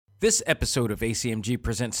This episode of A.C.M.G.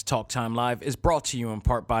 Presents Talk Time Live is brought to you in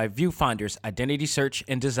part by Viewfinder's Identity Search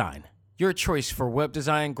and Design. Your choice for web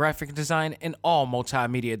design, graphic design, and all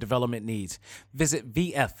multimedia development needs. Visit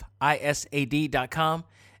VFISAD.com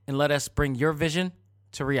and let us bring your vision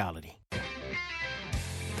to reality.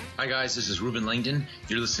 Hi guys, this is Ruben Langdon.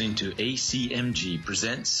 You're listening to A.C.M.G.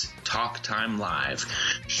 Presents Talk Time Live.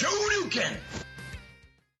 Shoryuken!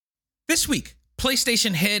 This week,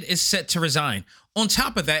 PlayStation head is set to resign. On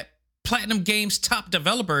top of that, Platinum Games' top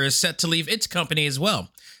developer is set to leave its company as well.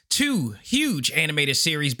 Two huge animated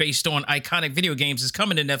series based on iconic video games is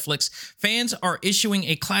coming to Netflix. Fans are issuing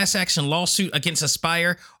a class action lawsuit against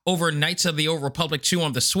Aspyr over Knights of the Old Republic 2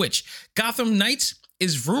 on the Switch. Gotham Knights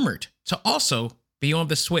is rumored to also be on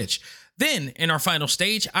the Switch. Then, in our final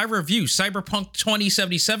stage, I review Cyberpunk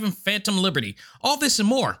 2077 Phantom Liberty. All this and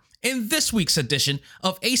more in this week's edition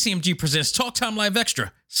of A.C.M.G. Presents Talk Time Live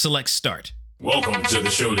Extra. Select Start. Welcome to the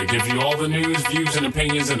show to give you all the news, views, and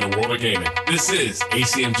opinions in the world of gaming. This is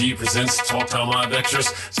A.C.M.G. Presents Talk Time Live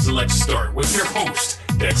Extras. Select Start with your host,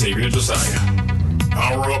 Xavier Josiah.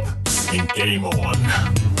 Power up and game on.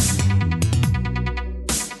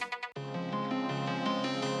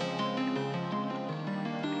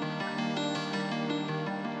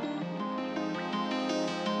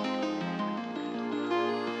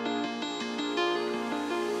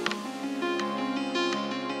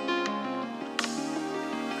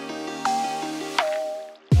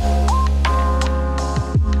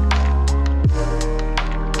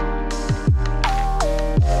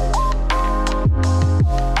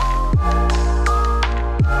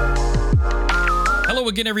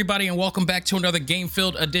 Again, everybody, and welcome back to another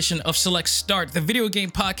game-filled edition of Select Start, the video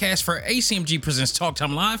game podcast for A.C.M.G. Presents Talk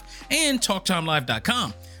Time Live and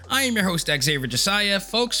TalkTimeLive.com. I am your host, Xavier Josiah.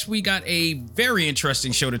 Folks, we got a very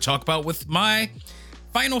interesting show to talk about with my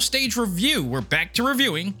final stage review. We're back to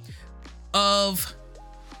reviewing of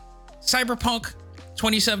Cyberpunk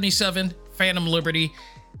 2077 Phantom Liberty.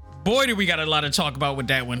 Boy, do we got a lot to talk about with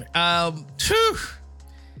that one.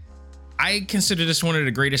 I consider this one of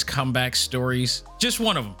the greatest comeback stories, just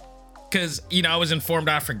one of them, because, you know, I was informed,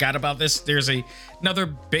 I forgot about this. There's another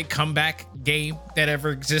big comeback game that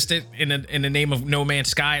ever existed in the name of No Man's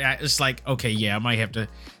Sky. It's like, okay, yeah, I might have to,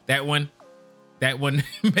 that one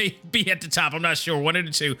may be at the top. I'm not sure, one of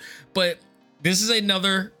the two, but this is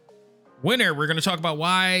another winner. We're going to talk about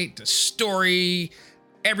why, the story,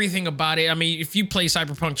 everything about it. I mean, if you play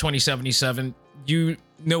Cyberpunk 2077, you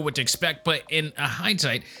know what to expect, but in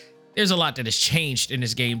hindsight, there's a lot that has changed in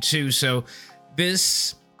this game too. So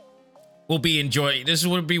this will be This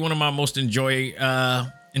will be one of my most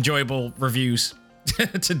enjoyable reviews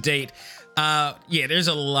to date. Yeah, there's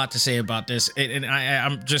a lot to say about this, and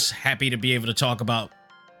I'm just happy to be able to talk about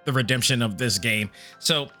the redemption of this game.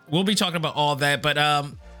 So we'll be talking about all that, but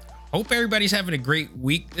hope everybody's having a great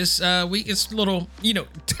week. This week it's a little, you know,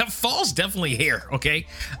 fall's definitely here. Okay,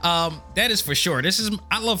 that is for sure.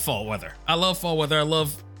 I love fall weather. I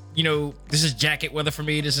love, you know, this is jacket weather for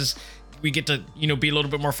me. We get to, you know, be a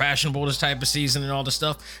little bit more fashionable this type of season and all this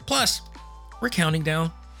stuff. Plus, we're counting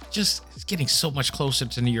down. It's getting so much closer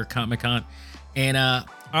to New York Comic Con. And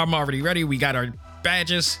I'm already ready. We got our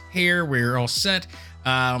badges here. We're all set.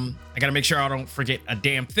 I got to make sure I don't forget a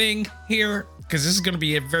damn thing here, because this is going to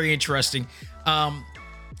be a very interesting.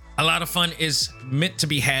 A lot of fun is meant to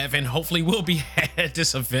be had, and hopefully will be had at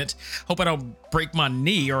this event. Hope I don't break my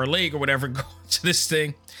knee or leg or whatever going to this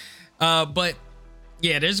thing. But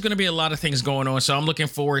yeah, there's going to be a lot of things going on. So I'm looking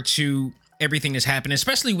forward to everything that's happening,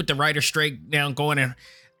 especially with the writer strike now going. And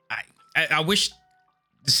I wish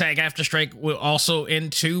the SAG-AFTRA strike will also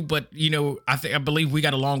end too. But, you know, I believe we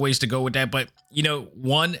got a long ways to go with that. But, you know,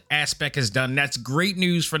 one aspect is done. That's great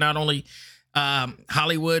news for not only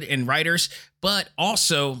Hollywood and writers, but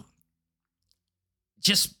also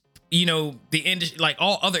just, you know, the industry, like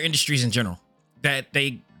all other industries in general, that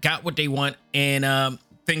they got what they want, and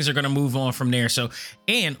things are going to move on from there. So,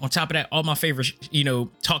 and on top of that, all my favorite, you know,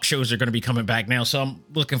 talk shows are going to be coming back now. So I'm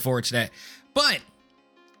looking forward to that. But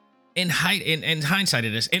in hindsight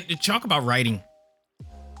of this, and to talk about writing,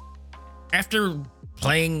 after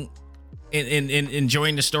playing and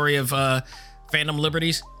enjoying the story of Phantom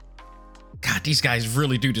Liberties, God, these guys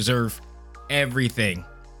really do deserve everything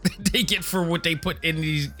they get for what they put in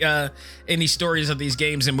these stories of these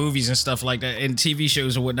games and movies and stuff like that, and TV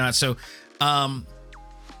shows and whatnot. So,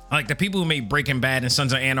 like the people who made Breaking Bad and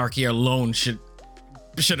Sons of Anarchy alone should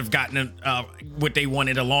have gotten what they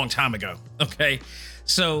wanted a long time ago. Okay,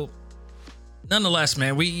 so nonetheless,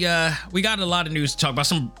 man, we got a lot of news to talk about.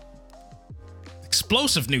 Some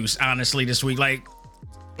explosive news, honestly, this week. Like,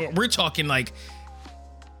 we're talking like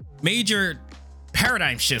major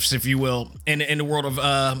paradigm shifts, if you will, in the world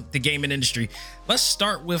of the gaming industry. Let's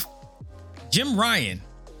start with Jim Ryan,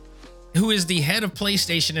 who is the head of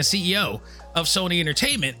PlayStation and CEO of Sony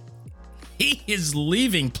Entertainment. He is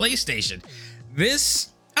leaving PlayStation.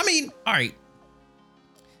 All right.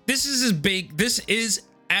 This is as big. This is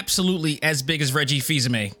absolutely as big as Reggie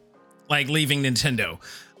Fils-Aimé, like leaving Nintendo.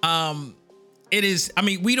 It is. I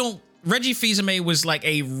mean, Reggie Fils-Aimé was like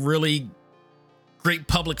a really great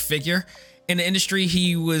public figure in the industry.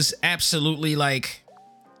 He was absolutely like,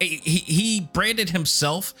 he branded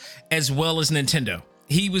himself as well as Nintendo.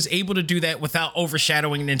 He was able to do that without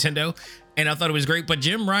overshadowing Nintendo, and I thought it was great. But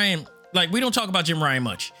Jim Ryan, like, we don't talk about Jim Ryan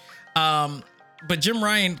much, but Jim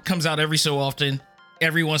Ryan comes out every so often,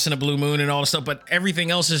 every once in a blue moon and all the stuff, but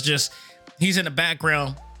everything else is just, he's in the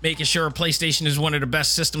background making sure PlayStation is one of the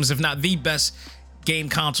best systems, if not the best game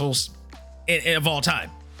consoles of all time.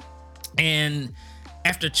 And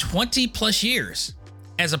after 20 plus years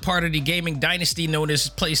as a part of the gaming dynasty known as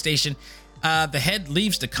PlayStation, the head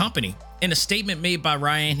leaves the company. In a statement made by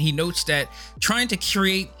Ryan, he notes that trying to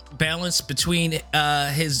create balance between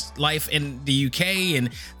his life in the UK and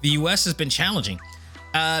the US has been challenging.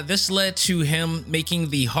 This led to him making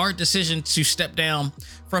the hard decision to step down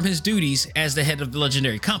from his duties as the head of the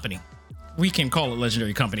legendary company. We can call it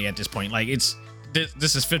legendary company at this point. Like, this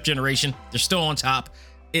is 5th generation. They're still on top.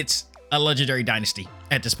 It's a legendary dynasty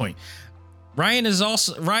at this point. Ryan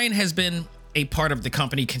has been a part of the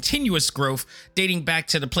company continuous growth dating back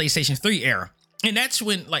to the PlayStation 3 era. And that's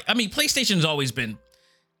when, PlayStation's always been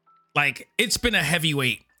like, it's been a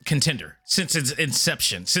heavyweight contender since its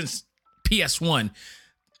inception, since PS1.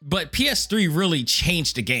 But PS3 really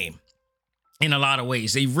changed the game in a lot of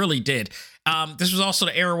ways. They really did. This was also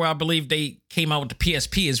the era where I believe they came out with the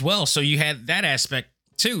PSP as well. So you had that aspect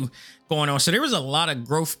too going on. So there was a lot of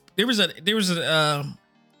growth. There was a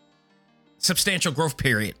substantial growth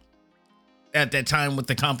period at that time with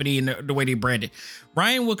the company and the way they branded.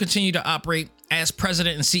 Ryan will continue to operate as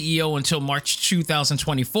president and CEO until March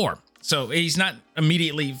 2024. So he's not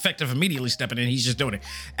immediately stepping in. He's just doing it.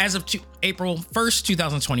 As of April 1st,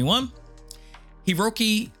 2021,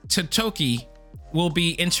 Hiroki Totoki will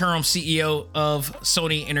be interim CEO of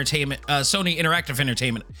Sony Interactive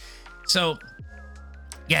Entertainment. So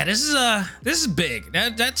yeah, this is big.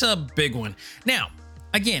 That's a big one. Now,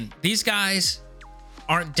 again, these guys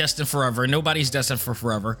aren't destined forever. Nobody's destined for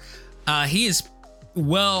forever. He is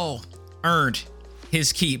well earned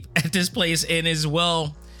his keep at this place and is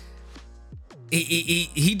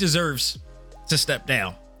he deserves to step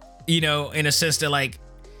down, in a sense that, like,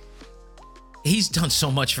 he's done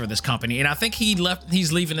so much for this company. And I think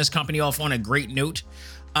he's leaving this company off on a great note,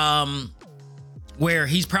 where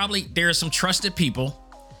there are some trusted people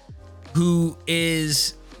who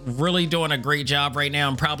is really doing a great job right now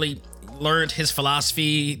and probably learned his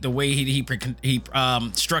philosophy, the way he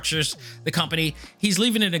structures the company. He's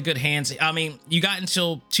leaving it in good hands. I mean, you got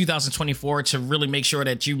until 2024 to really make sure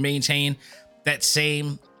that you maintain that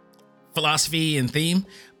same philosophy and theme,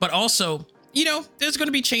 but also, there's going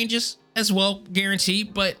to be changes as well,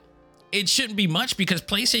 guaranteed, but it shouldn't be much because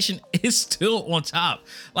PlayStation is still on top.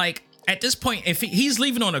 Like, at this point, if he's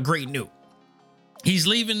leaving on a great note, he's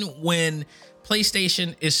leaving when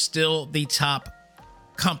PlayStation is still the top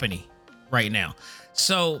company right now.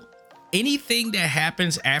 So anything that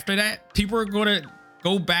happens after that, people are going to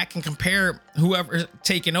go back and compare whoever's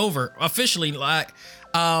taken over officially. Like,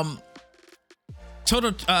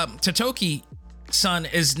 Totoki-san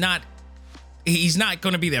he's not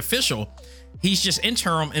going to be the official. He's just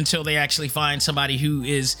interim until they actually find somebody who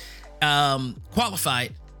is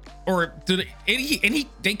qualified, or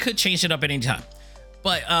they could change it up at any time.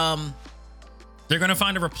 But they're going to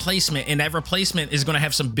find a replacement, and that replacement is going to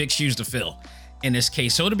have some big shoes to fill in this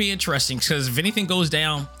case. So it'll be interesting because if anything goes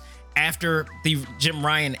down after the Jim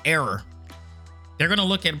Ryan era, they're going to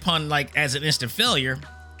look at upon like as an instant failure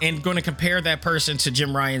and going to compare that person to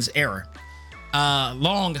Jim Ryan's era,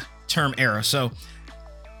 long-term era. So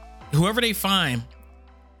whoever they find,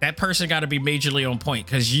 that person got to be majorly on point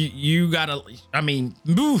because you got to,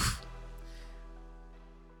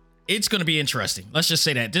 it's going to be interesting. Let's just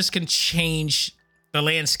say that this can change the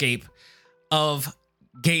landscape of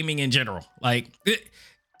gaming in general. Like,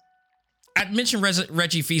 I mentioned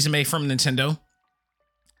Reggie Fils-Aimé from Nintendo.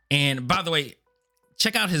 And by the way,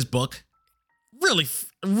 check out his book. Really,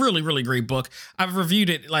 really, really great book. I've reviewed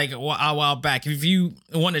it like a while back. If you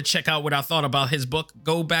want to check out what I thought about his book,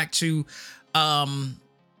 go back to, what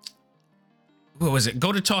was it?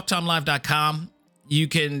 Go to talktimelive.com. You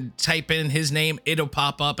can type in his name, it'll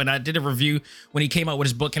pop up. And I did a review when he came out with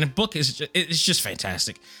his book, and the book it's just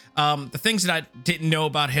fantastic. The things that I didn't know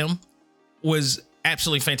about him was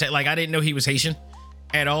absolutely fantastic. Like, I didn't know he was Haitian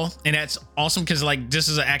at all, and that's awesome because like this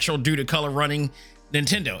is an actual dude of color running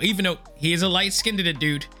Nintendo, even though he is a light-skinned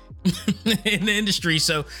dude in the industry.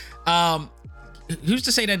 So who's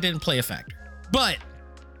to say that didn't play a factor? But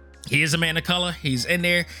he is a man of color. He's in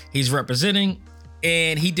there. He's representing,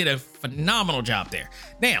 and he did a phenomenal job there.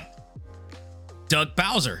 Now, Doug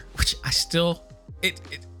Bowser, which I still,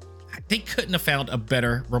 they couldn't have found a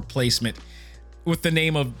better replacement with the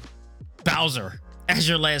name of Bowser as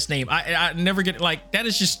your last name. I never get, like, that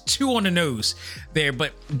is just too on the nose there.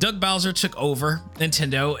 But Doug Bowser took over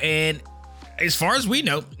Nintendo, and as far as we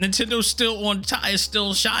know, Nintendo's still on top, is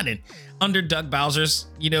still shining under Doug Bowser's,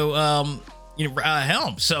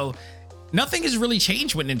 helm. So nothing has really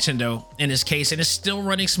changed with Nintendo in this case, and it's still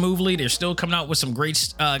running smoothly. They're still coming out with some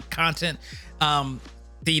great content.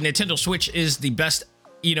 The Nintendo Switch is the best,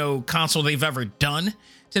 console they've ever done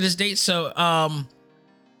to this date. So,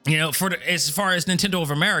 as far as Nintendo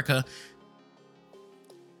of America,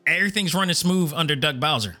 everything's running smooth under Doug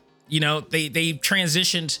Bowser. They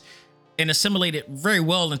transitioned and assimilated very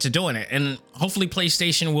well into doing it, and hopefully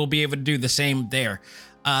PlayStation will be able to do the same there.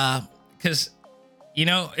 Because,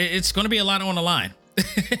 it's going to be a lot on the line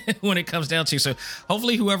when it comes down to. So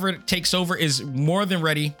hopefully whoever takes over is more than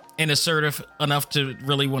ready and assertive enough to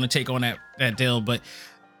really want to take on that deal. But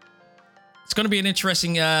it's going to be an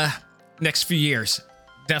interesting next few years,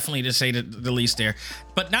 definitely, to say the least there.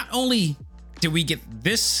 But not only did we get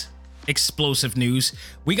this explosive news,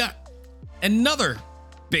 we got another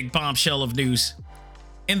big bombshell of news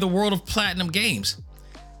in the world of Platinum Games.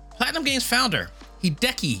 Platinum Games founder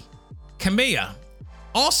Hideki Kamiya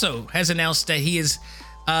also has announced that he is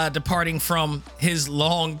departing from his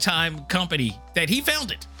longtime company that he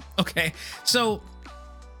founded. Okay, so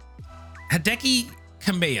Hideki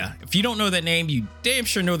Kamiya, if you don't know that name, you damn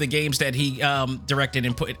sure know the games that he directed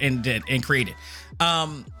and put and did and created.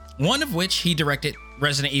 One of which he directed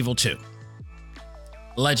Resident Evil 2,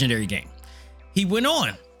 legendary game. He went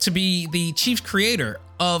on to be the chief creator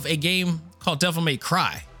of a game called Devil May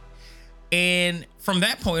Cry. And from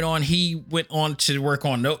that point on, he went on to work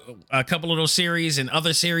on a couple of those series and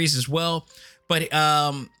other series as well. But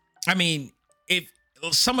if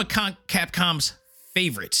some of Capcom's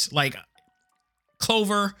favorites, like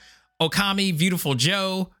Clover, Okami, Beautiful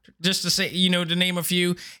Joe, just to say, to name a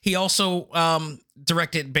few. He also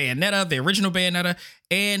directed Bayonetta, the original Bayonetta,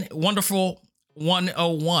 and Wonderful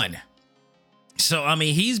 101. So,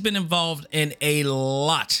 he's been involved in a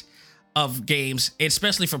lot of games,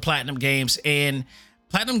 especially for Platinum Games. And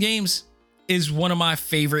Platinum Games is one of my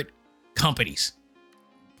favorite companies.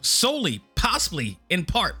 Solely, possibly, in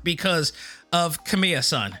part, because of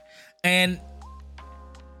Kamiya-san. And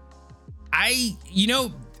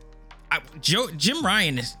Jim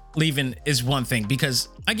Ryan is leaving is one thing, because,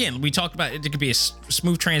 again, we talked about it could be a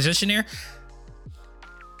smooth transition there.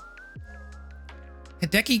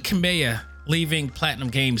 Hideki Kamiya leaving Platinum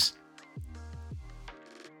Games,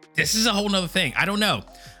 this is a whole nother thing. I don't know.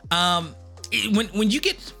 When you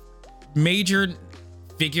get major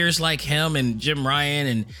figures like him and Jim Ryan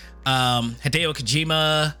and Hideo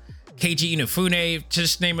Kojima, Keiji Inafune,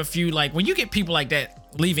 just name a few, like when you get people like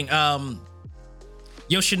that leaving,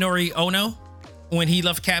 Yoshinori Ono, when he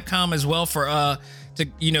left Capcom as well for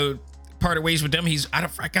parted ways with them. I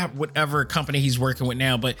forgot whatever company he's working with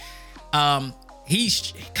now, but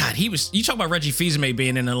you talk about Reggie Fils-Aimé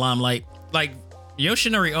being in the limelight. Like,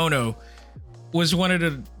 Yoshinori Ono was one of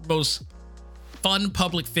the most fun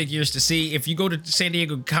public figures to see. If you go to San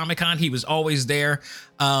Diego Comic-Con, he was always there.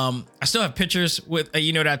 I still have pictures with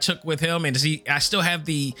that I took with him, and I still have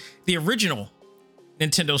the original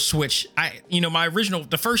Nintendo Switch. My original,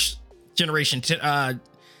 the first generation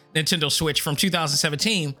Nintendo Switch from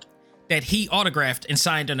 2017 that he autographed and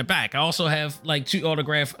signed on the back. I also have like 2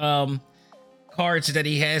 autograph cards that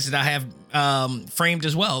he has that I have framed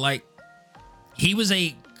as well. Like, he was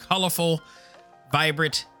a colorful,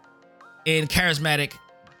 vibrant, and charismatic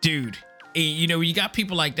dude. You got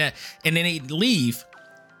people like that, and then they leave.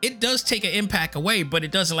 It does take an impact away, but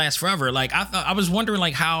it doesn't last forever. Like, I was wondering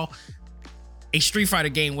like how a Street Fighter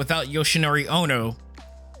game without Yoshinori Ono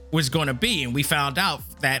was going to be, and we found out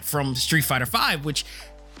that from Street Fighter V, which,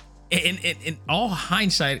 in all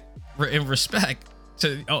hindsight, in respect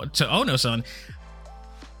to Ono-san,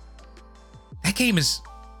 that game is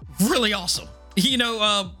really awesome.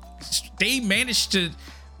 They managed to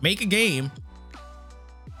make a game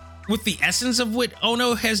with the essence of what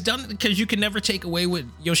Ono has done, because you can never take away what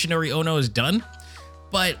Yoshinori Ono has done,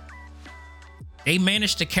 but they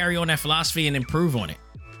managed to carry on that philosophy and improve on it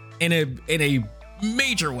in a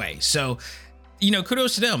major way. So,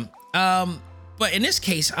 kudos to them. But in this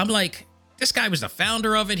case, I'm like, this guy was the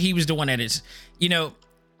founder of it. He was the one that is, you know,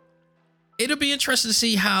 it'll be interesting to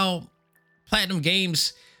see how Platinum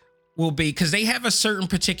Games will be, because they have a certain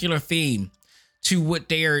particular theme to what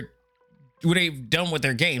they've done with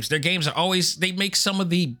their games. Their games are always, they make some of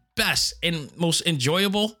the best and most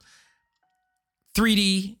enjoyable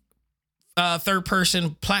 3D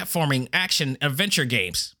third-person platforming action adventure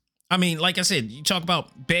games. I mean, like I said, you talk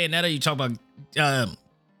about Bayonetta, you talk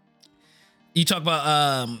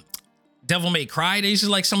about Devil May Cry. These are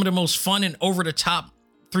like some of the most fun and over-the-top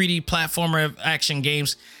 3D platformer action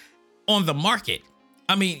games on the market.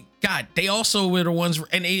 I mean, God, they also were the ones,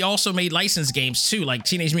 and they also made licensed games too, like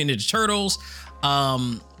Teenage Mutant Ninja Turtles,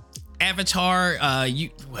 Avatar,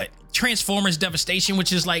 Transformers Devastation,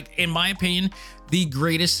 which is like, in my opinion, the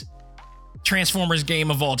greatest Transformers game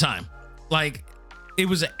of all time. Like, it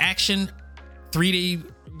was an action 3D,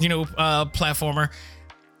 platformer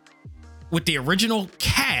with the original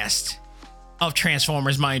cast of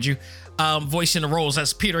Transformers, mind you, voicing the roles.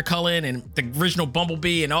 That's Peter Cullen and the original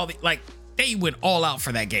Bumblebee and all the, like, they went all out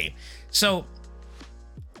for that game. So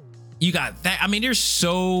you got that. I mean, there's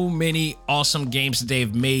so many awesome games that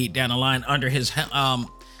they've made down the line under his helm,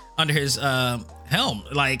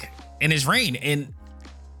 like in his reign, and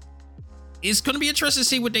it's going to be interesting to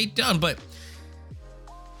see what they've done. But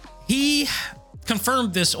he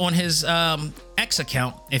confirmed this on his X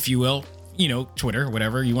account, if you will, Twitter,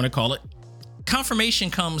 whatever you want to call it. Confirmation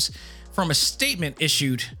comes from a statement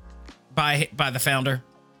issued by the founder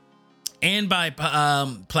and by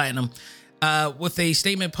Platinum, with a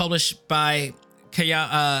statement published by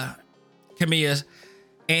Kamiya,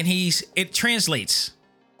 and it translates.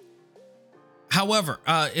 However,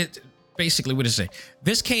 it basically, what does it say?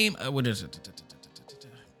 This came, what is it?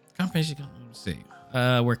 Confirmation. Let's see.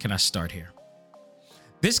 Where can I start here?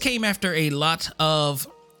 This came after a lot of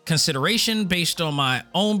consideration based on my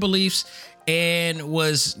own beliefs and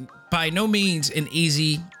was by no means an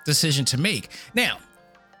easy decision to make. Now,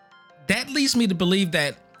 that leads me to believe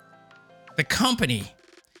that the company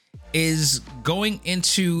is going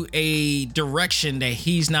into a direction that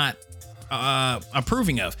he's not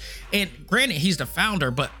approving of. And granted, he's the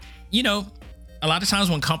founder, but a lot of times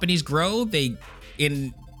when companies grow, I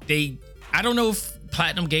don't know if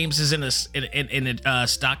Platinum Games is in a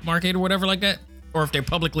stock market or whatever like that, or if they're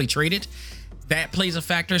publicly traded. That plays a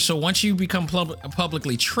factor. So once you become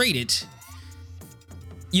publicly traded,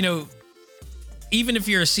 even if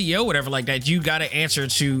you're a CEO, whatever like that, you got to answer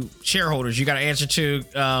to shareholders. You got to answer to,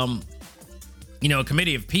 a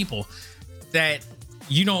committee of people that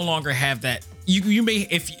you no longer have that. You may,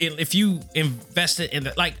 if you invested in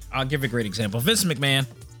the, like, I'll give a great example. Vince McMahon,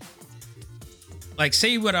 like,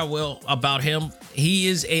 say what I will about him, he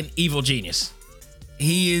is an evil genius.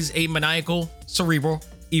 He is a maniacal, cerebral,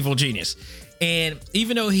 evil genius. And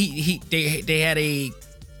even though they had a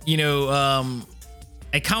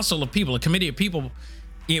council of people, a committee of people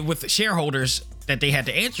with shareholders that they had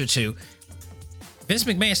to answer to, Vince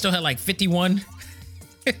McMahon still had like 51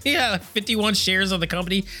 shares of the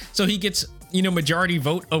company. So he gets, majority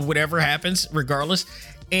vote of whatever happens regardless.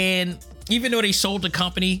 And even though they sold the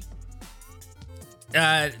company,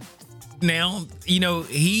 now,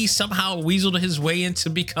 he somehow weaseled his way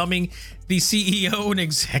into becoming the CEO and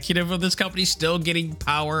executive of this company, still getting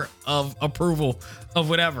power of approval of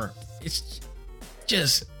whatever. It's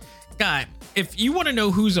just, God, if you want to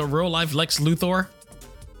know who's a real life Lex Luthor,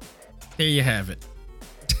 there you have it.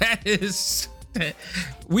 That is,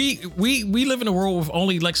 we live in a world with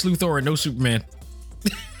only Lex Luthor and no Superman.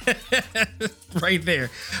 Right there.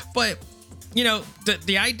 But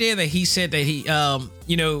the idea that he said that he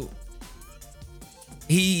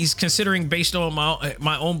he's considering based on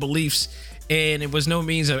my own beliefs, and it was no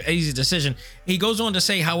means an easy decision. He goes on to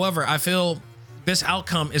say, however, I feel this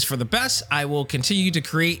outcome is for the best. I will continue to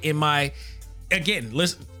create in my, again,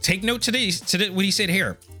 listen, take note to what he said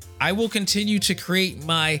here. I will continue to create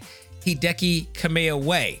my Hideki Kamiya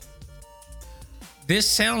way. This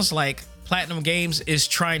sounds like Platinum Games is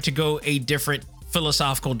trying to go a different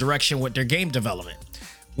philosophical direction with their game development,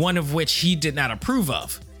 one of which he did not approve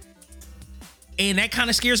of. And that kind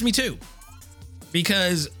of scares me too,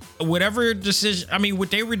 because whatever decision, I mean, what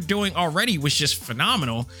they were doing already was just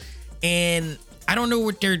phenomenal. And I don't know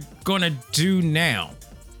what they're going to do now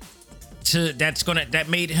that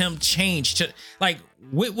made him change to, like,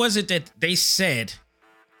 what was it that they said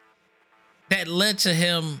that led to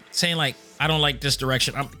him saying, like, I don't like this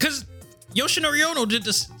direction? Because Yoshinori Ono did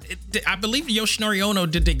this. I believe Yoshinori Ono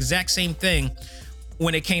did the exact same thing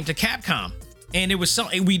when it came to Capcom. And it was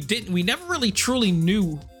something we never really truly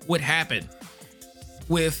knew what happened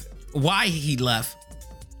with why he left.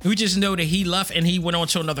 We just know that he left and he went on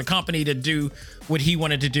to another company to do what he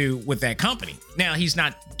wanted to do with that company. Now he's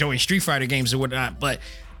not doing Street Fighter games or whatnot, but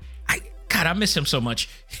I miss him so much.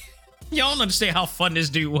 Y'all don't understand how fun this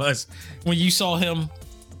dude was when you saw him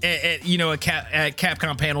at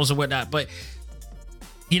Capcom panels or whatnot. But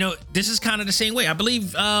this is kind of the same way. I believe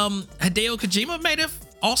Hideo Kojima might have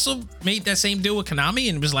also made that same deal with Konami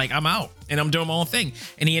and was like, I'm out and I'm doing my own thing.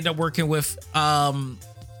 And he ended up working with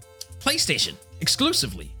PlayStation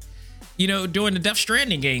exclusively, doing the Death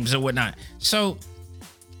Stranding games or whatnot. So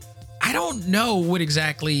I don't know what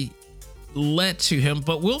exactly led to him,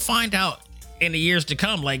 but we'll find out in the years to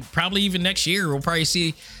come. Like probably even next year, we'll probably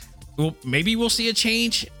see. Maybe we'll see a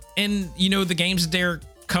change in the games that they're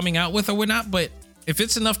coming out with or whatnot. But if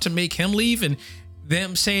it's enough to make him leave and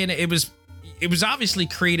them saying it was obviously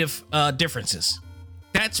creative differences.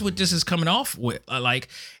 That's what this is coming off with.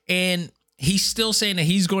 And he's still saying that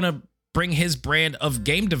he's going to bring his brand of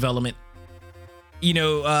game development,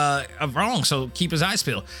 wrong. So keep his eyes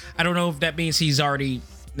peeled. I don't know if that means he's already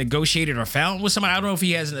negotiated or found with somebody. I don't know if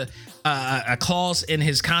he has a clause in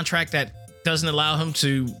his contract that doesn't allow him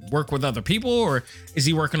to work with other people, or is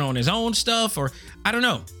he working on his own stuff, or I don't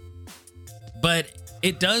know. But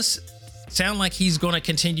it does sound like he's going to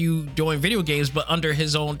continue doing video games, but under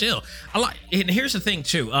his own deal. And here's the thing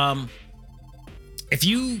too. If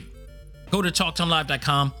you go to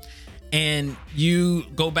talktimelive.com and you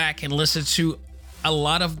go back and listen to a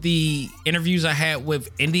lot of the interviews I had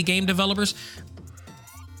with indie game developers,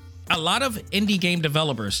 a lot of indie game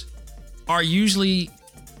developers are usually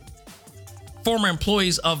former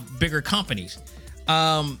employees of bigger companies.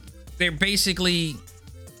 They're basically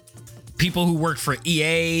people who work for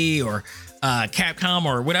EA or Capcom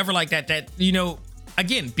or whatever like that,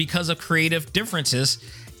 again, because of creative differences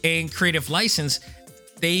and creative license,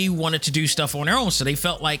 they wanted to do stuff on their own. So they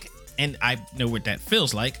felt like, and I know what that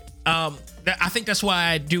feels like. I think that's why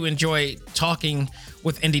I do enjoy talking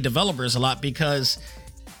with indie developers a lot, because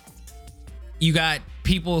you got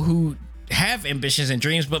people who have ambitions and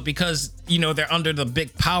dreams, but because, they're under the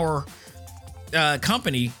big power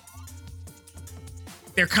company,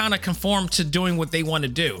 they're kind of conformed to doing what they want to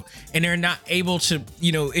do, and they're not able to,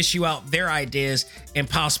 issue out their ideas in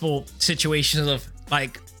possible situations of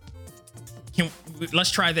like,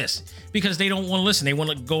 let's try this, because they don't want to listen. They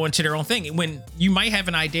want to go into their own thing when you might have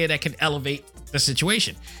an idea that can elevate the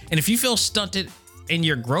situation. And if you feel stunted in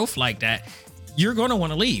your growth like that, you're going to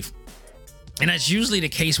want to leave. And that's usually the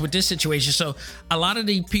case with this situation. So a lot of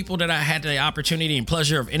the people that I had the opportunity and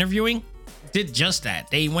pleasure of interviewing did just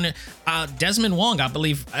that. They went Desmond Wong, I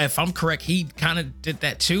believe, if I'm correct, he kind of did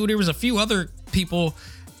that too. There was a few other people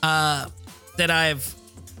that I've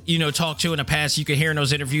talked to in the past. You can hear in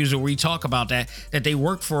those interviews where we talk about that they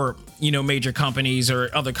work for major companies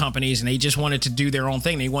or other companies, and they just wanted to do their own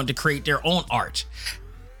thing. They wanted to create their own art.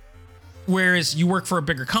 Whereas you work for a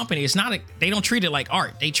bigger company, they don't treat it like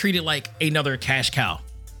art. They treat it like another cash cow,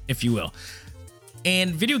 if you will.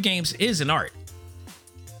 And video games is an art.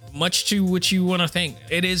 Much to what you want to think,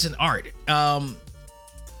 it is an art.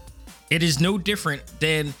 It is no different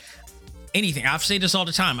than anything. I've said this all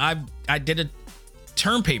the time. I did a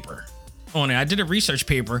term paper on it. I did a research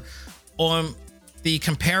paper on the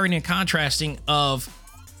comparing and contrasting of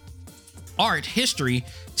art history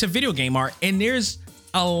to video game art, and there's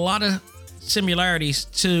a lot of similarities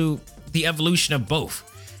to the evolution of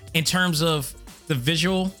both in terms of the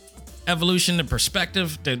visual evolution, the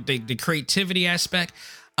perspective, the creativity aspect,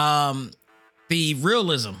 the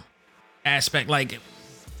realism aspect. Like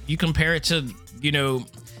you compare it to,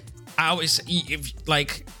 I always,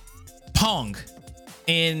 like Pong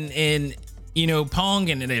in Pong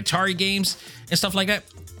and the Atari games and stuff like that.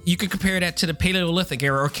 You could compare that to the Paleolithic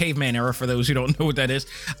era or caveman era, for those who don't know what that is.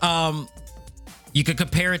 You could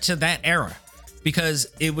compare it to that era because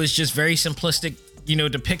it was just very simplistic,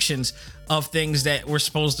 depictions of things that were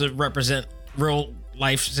supposed to represent real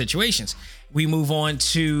life situations. We move on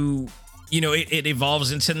to, it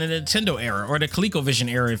evolves into the Nintendo era or the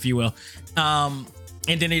ColecoVision era, if you will. And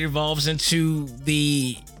then it evolves into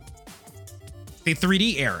the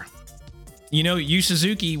 3D era. Yu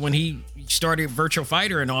Suzuki, when he started Virtual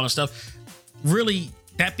Fighter and all that stuff, really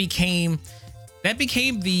that became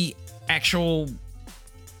the actual,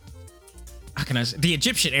 how can I say, the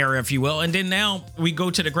Egyptian era, if you will. And then now we go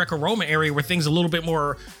to the Greco-Roman area where things are a little bit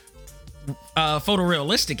more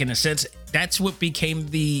photorealistic in a sense. That's what became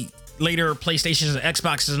the later PlayStations and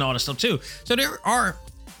Xboxes and all that stuff too. So there are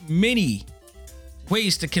many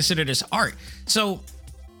ways to consider this art. So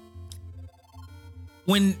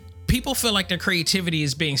when people feel like their creativity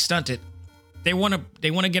is being stunted, they want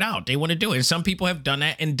to get out. They want to do it. And some people have done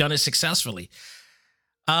that and done it successfully.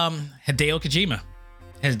 Hideo Kojima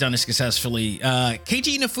has done it successfully.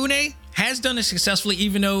 Keiji Inafune has done it successfully,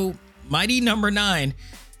 even though Mighty Number 9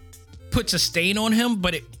 puts a stain on him,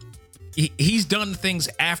 but he's done things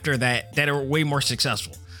after that are way more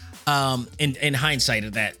successful in hindsight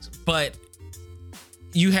of that. But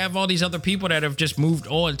you have all these other people that have just moved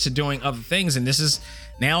on to doing other things, and this is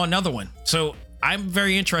now another one. So I'm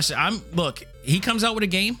very interested. Look, he comes out with a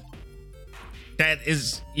game that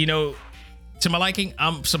is, to my liking.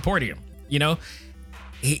 I'm supporting him.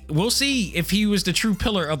 We'll see if he was the true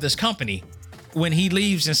pillar of this company when he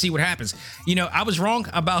leaves and see what happens. I was wrong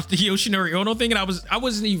about the Yoshinori Ono thing, and I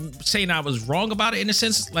wasn't even saying I was wrong about it in a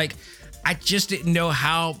sense. Like, I just didn't know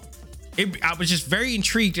how. I was just very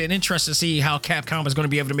intrigued and interested to see how Capcom is going to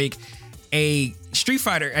be able to make a new Street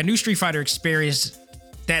Fighter experience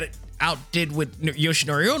that outdid what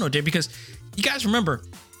Yoshinori Ono did. Because you guys remember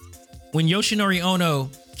when Yoshinori Ono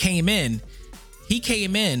came in, he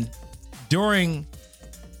came in during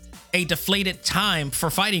a deflated time for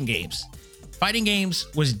fighting games. Fighting games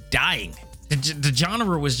was dying. The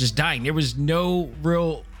genre was just dying. There was no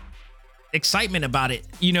real excitement about it.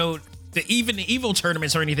 Even the Evo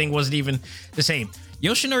tournaments or anything wasn't even the same.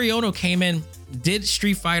 Yoshinori Ono came in, did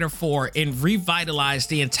Street Fighter 4, and revitalized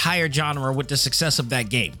the entire genre with the success of that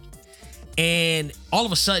game. And all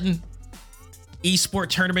of a sudden, esport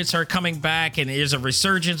tournaments are coming back, and there's a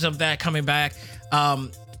resurgence of that coming back.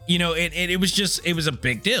 It was a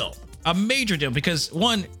big deal, a major deal, because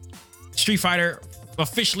one, Street Fighter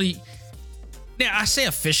officially, I say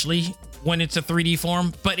officially, went into 3D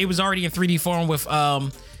form, but it was already in 3D form with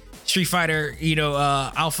Street Fighter,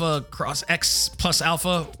 Alpha Cross X plus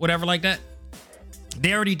Alpha, whatever like that.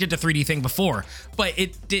 They already did the 3D thing before, but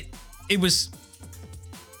it was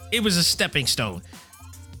a stepping stone.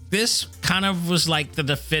 This kind of was like the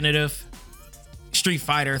definitive Street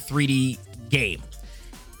Fighter 3D game.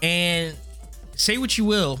 And say what you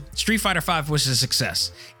will, Street Fighter 5 was a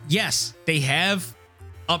success. Yes, they have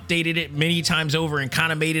updated it many times over and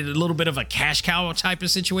kind of made it a little bit of a cash cow type of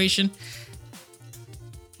situation.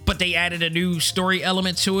 But they added a new story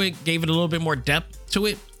element to it, gave it a little bit more depth to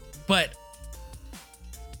it. But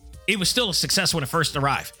it was still a success when it first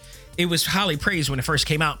arrived. It was highly praised when it first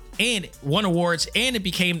came out and won awards, and it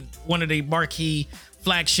became one of the marquee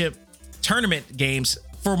flagship tournament games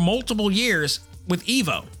for multiple years with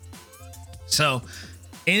Evo. So,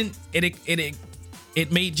 and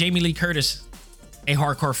it made Jamie Lee Curtis a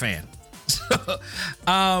hardcore fan.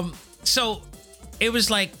 So it was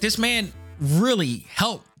like, this man really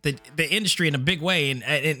helped the industry in a big way, and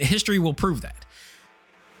history will prove that.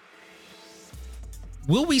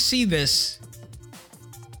 Will we see this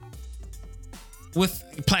with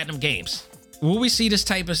Platinum Games? Will we see this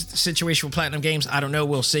type of situation with Platinum Games? I don't know.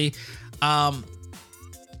 We'll see.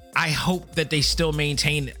 I hope that they still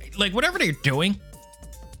maintain, like, whatever they're doing,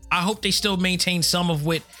 I hope they still maintain some of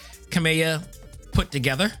what Kamea put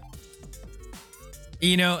together.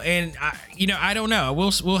 And I don't know.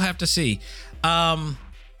 We'll have to see. I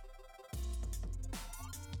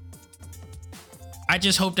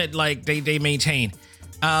just hope that, like, they maintain.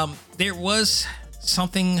 There was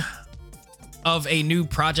something of a new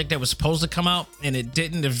project that was supposed to come out, and it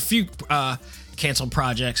didn't. There's a few canceled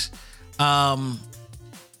projects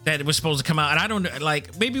that it was supposed to come out, and I don't know,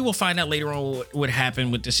 like, maybe we'll find out later on what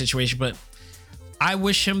happened with the situation, but I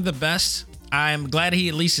wish him the best. I'm glad he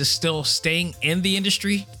at least is still staying in the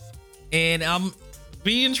industry, and I'm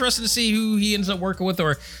be interested to see who he ends up working with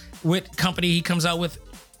or what company he comes out with.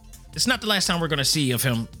 It's not the last time we're going to see of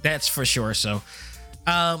him, that's for sure. So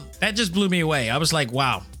that just blew me away. I was like,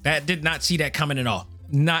 wow, that did not see that coming at all.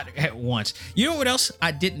 Not at once. You know what else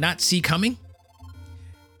I did not see coming?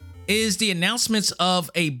 Is the announcements of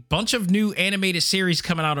a bunch of new animated series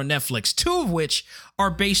coming out on Netflix, 2 of which are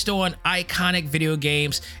based on iconic video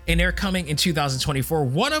games, and they're coming in 2024.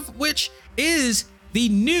 One of which is the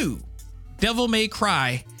new Devil May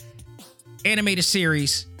Cry animated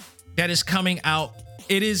series that is coming out.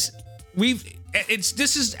 This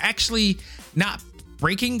is actually not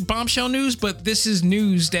breaking bombshell news, but this is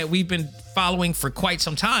news that we've been following for quite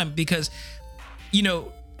some time, because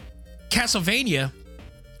Castlevania,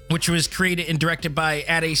 which was created and directed by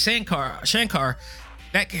A.C.M.G,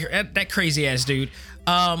 that crazy ass dude.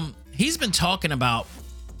 He's been talking about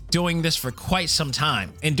doing this for quite some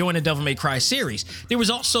time and doing a Devil May Cry series. There was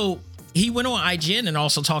also, he went on IGN and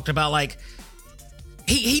also talked about, like,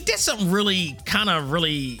 he did something really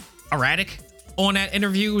erratic on that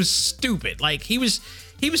interview. It was stupid. Like, he was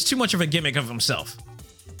too much of a gimmick of himself,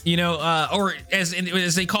 or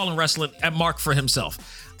as they call in wrestling, a mark for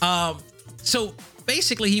himself. So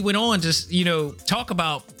basically he went on to, talk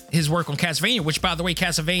about his work on Castlevania, which, by the way,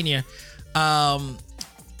 Castlevania,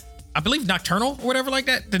 I believe Nocturnal or whatever like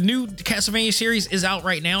that. The new Castlevania series is out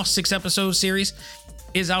right now. 6-episode series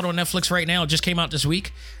is out on Netflix right now. It just came out this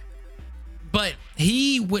week. But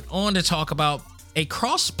he went on to talk about a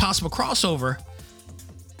possible crossover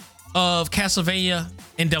of Castlevania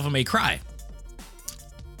and Devil May Cry.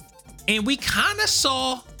 And we kind of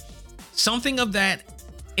saw something of that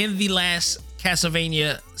in the last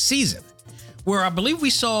Castlevania season, where I believe we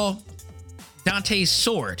saw Dante's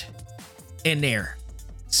sword in there.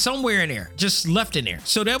 Somewhere in there, just left in there.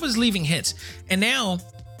 So that was leaving hints. And now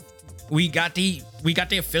we got the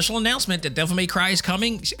official announcement that Devil May Cry is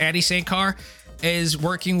coming. Adi Shankar is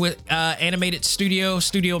working with animated Studio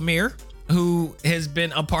Mir, who has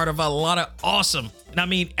been a part of a lot of awesome, and I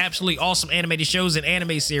mean absolutely awesome animated shows and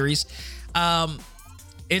anime series.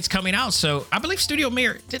 It's coming out. So I believe Studio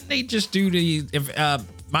Mir, didn't they just do the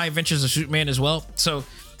My Adventures of Superman as well? So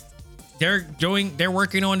they're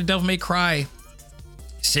working on the Devil May Cry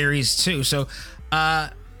series too. So yeah,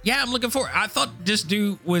 I'm looking forward. I thought this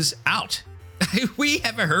dude was out. We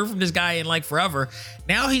haven't heard from this guy in like forever.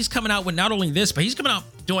 Now he's coming out with not only this, but he's coming out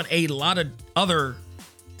doing a lot of other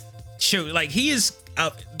shows. Like he is,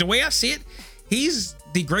 the way I see it, he's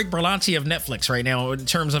the Greg Berlanti of Netflix right now in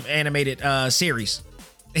terms of animated series.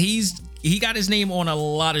 He got his name on a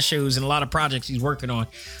lot of shows and a lot of projects he's working on.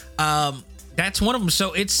 That's one of them.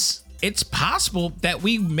 So it's possible that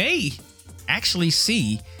we may actually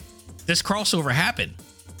see this crossover happen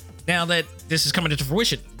now that this is coming into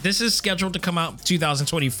fruition. This is scheduled to come out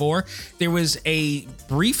 2024. There was a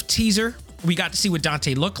brief teaser. We got to see what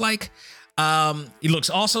Dante looked like. He looks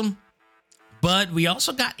awesome, but we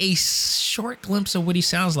also got a short glimpse of what he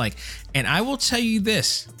sounds like. And I will tell you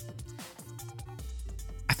this,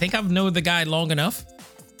 I think I've known the guy long enough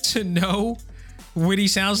to know what he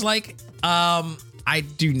sounds like. I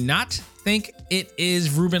do not think it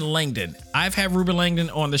is Ruben Langdon. I've had Ruben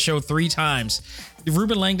Langdon on the show 3 times.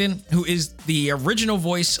 Ruben Langdon, who is the original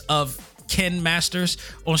voice of Ken Masters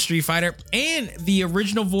on Street Fighter and the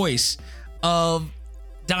original voice of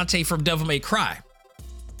Dante from Devil May Cry.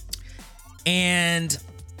 And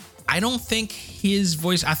I don't think his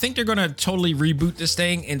voice, I think they're going to totally reboot this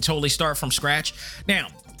thing and totally start from scratch. Now,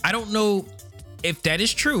 I don't know if that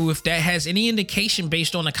is true, if that has any indication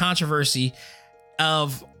based on the controversy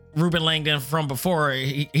of Ruben Langdon from before.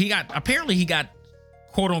 He got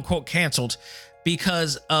quote unquote canceled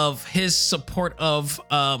because of his support of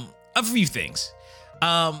a few things.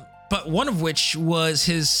 But one of which was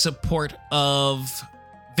his support of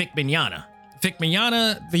Vic Mignogna. Vic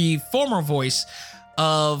Mignogna, the former voice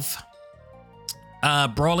of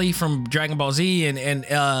Broly from Dragon Ball Z and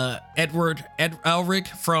Edward Elric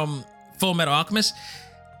from Full Metal Alchemist.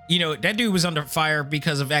 You know, that dude was under fire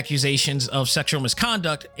because of accusations of sexual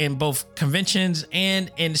misconduct in both conventions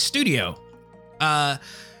and in the studio.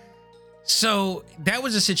 So that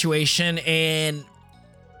was a situation, and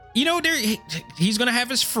you know, he's gonna have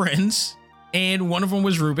his friends, and one of them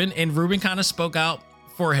was Ruben, and Ruben kind of spoke out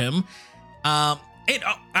for him. I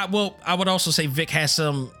would also say Vic has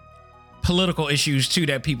some political issues too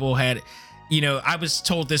that people had. You know, I was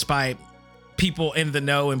told this by people in the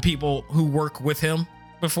know and people who work with him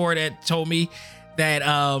before that told me that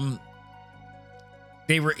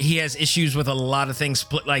he has issues with a lot of things,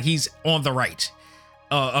 like he's on the right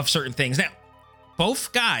of certain things. Now,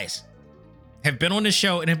 both guys have been on the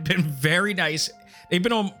show and have been very nice. They've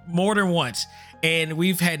been on more than once, and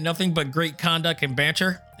we've had nothing but great conduct and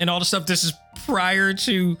banter and all the stuff. This is prior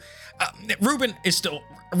to Ruben. I'm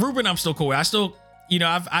still cool with. I still, you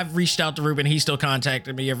know, I've reached out to Ruben. He still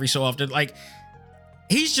contacted me every so often. Like,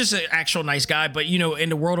 he's just an actual nice guy. But, you know, in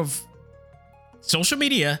the world of social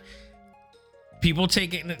media, people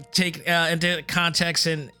take into context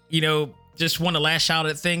and, you know, just want to lash out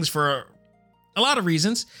at things for a lot of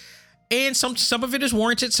reasons. And some of it is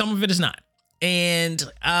warranted, some of it is not. And,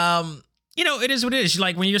 you know, it is what it is.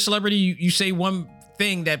 Like, when you're a celebrity, you say one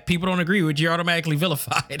thing that people don't agree with, you're automatically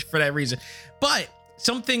vilified for that reason. But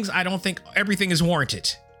some things, I don't think everything is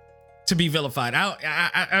warranted to be vilified.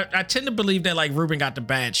 I tend to believe that, like, Ruben got the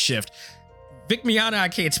bad shift. Vic Mignogna,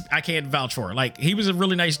 I can't vouch for. Like, he was a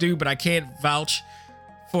really nice dude, but I can't vouch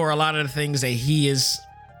for a lot of the things that he has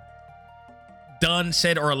done,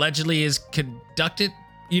 said, or allegedly is conducted,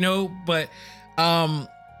 you know. But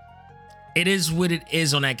it is what it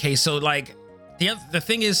is on that case. So, like, the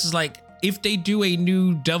thing is like, if they do a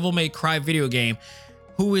new Devil May Cry video game,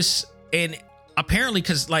 who is, and apparently,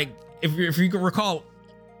 because, like, if you can recall,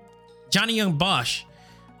 Johnny Young Bosch,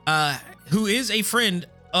 who is a friend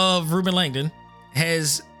of Ruben Langdon,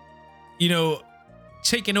 has, you know,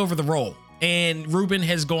 taken over the role And Ruben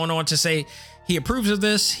has gone on to say he approves of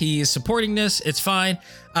this. He is supporting this. It's fine.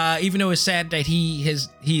 Even though it's sad that he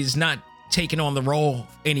is not taking on the role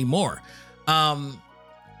anymore.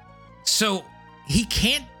 So he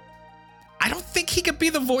can't, I don't think he could be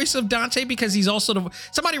the voice of Dante because he's also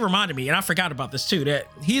somebody reminded me, and I forgot about this too, that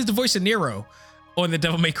he is the voice of Nero on the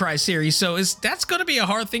Devil May Cry series. So that's going to be a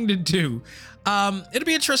hard thing to do. It'll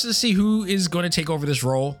be interesting to see who is going to take over this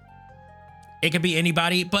role. It could be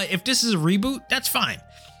anybody, but if this is a reboot, that's fine.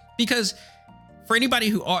 Because for anybody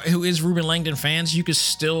who is Ruben Langdon fans, you could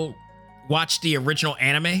still watch the original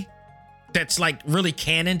anime that's like really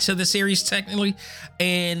canon to the series technically,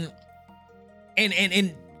 and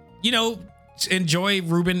you know, enjoy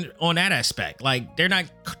Ruben on that aspect. Like, they're not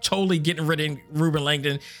totally getting rid of Ruben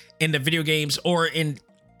Langdon in the video games or in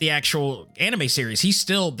the actual anime series. He's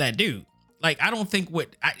still that dude. Like, I don't think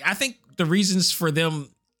I think the reasons for them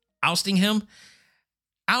ousting him,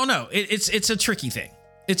 I don't know. It's a tricky thing.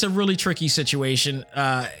 It's a really tricky situation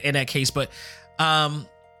in that case. But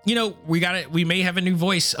you know, we may have a new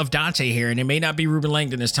voice of Dante here, and it may not be Ruben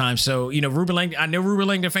Langdon this time. So, you know, Ruben Langdon, I know Ruben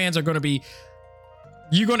Langdon fans are going to be,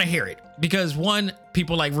 you're going to hear it because one,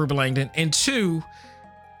 people like Ruben Langdon, and two,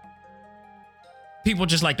 people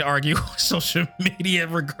just like to argue on social media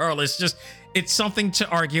regardless. Just, it's something to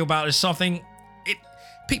argue about. It's something,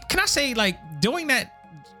 can I say, like, doing that,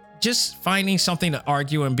 just finding something to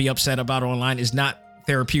argue and be upset about online is not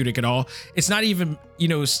therapeutic at all. It's not even, you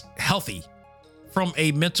know, healthy from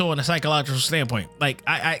a mental and a psychological standpoint. Like,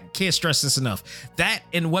 I can't stress this enough. That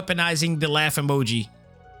and weaponizing the laugh emoji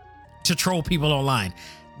to troll people online.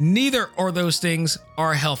 Neither of those things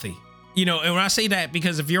are healthy. You know, and when I say that,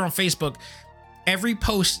 because if you're on Facebook, every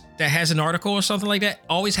post that has an article or something like that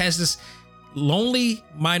always has this lonely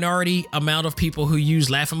minority amount of people who use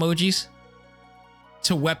laugh emojis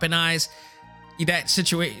to weaponize that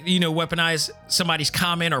situation, you know, weaponize somebody's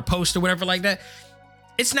comment or post or whatever like that.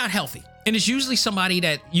 It's not healthy. And it's usually somebody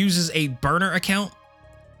that uses a burner account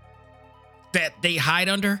that they hide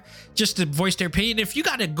under just to voice their opinion. If you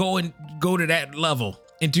got to go to that level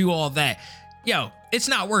and do all that, yo, it's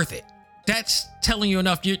not worth it. That's telling you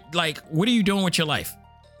enough. You're like, what are you doing with your life?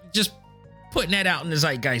 Just putting that out in the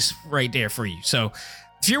zeitgeist right there for you. So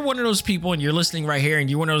if you're one of those people and you're listening right here and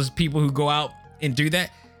you're one of those people who go out and do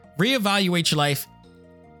that, reevaluate your life.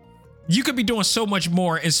 You could be doing so much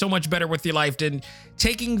more and so much better with your life than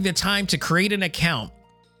taking the time to create an account,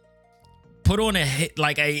 put on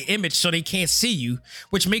a image so they can't see you,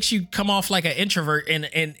 which makes you come off like an introvert and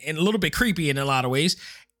a little bit creepy in a lot of ways,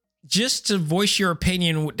 just to voice your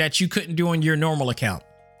opinion that you couldn't do on your normal account.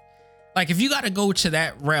 Like, if you got to go to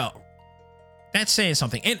that route, that's saying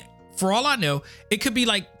something. And for all I know, it could be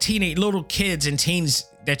like teenage little kids and teens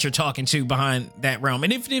that you're talking to behind that realm.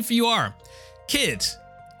 And if you are kids,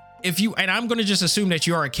 and I'm going to just assume that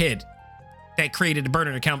you are a kid that created the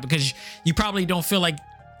burner account because you probably don't feel like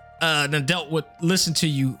an adult would listen to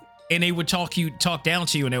you and they would talk down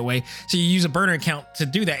to you in that way. So you use a burner account to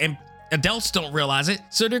do that. And adults don't realize it.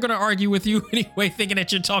 So they're going to argue with you anyway, thinking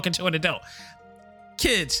that you're talking to an adult.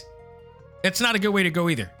 Kids, that's not a good way to go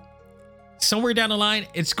either. Somewhere down the line,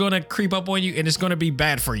 it's going to creep up on you and it's going to be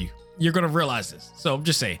bad for you. You're going to realize this. So I'm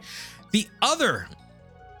just saying. The other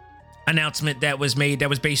announcement that was made that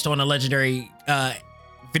was based on a legendary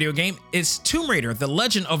video game is Tomb Raider, The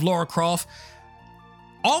Legend of Lara Croft.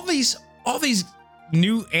 All these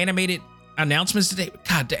new animated announcements today.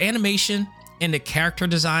 God, the animation and the character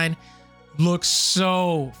design looks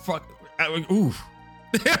so ooh.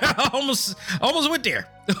 almost went there.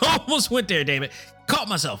 Almost went there, David. Caught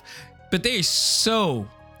myself. But they're so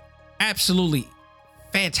absolutely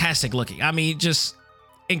fantastic looking. I mean, just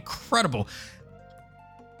incredible.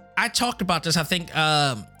 I talked about this, I think,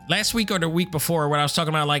 last week or the week before, when I was talking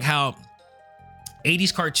about like how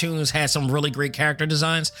 80s cartoons had some really great character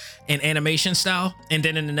designs and animation style, and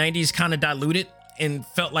then in the 90s kind of diluted and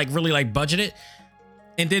felt like really like budgeted.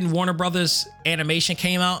 And then Warner Brothers animation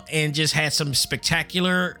came out and just had some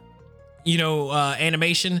spectacular, you know,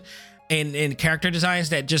 animation and character designs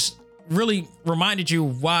that just really reminded you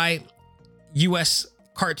why US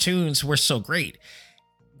cartoons were so great.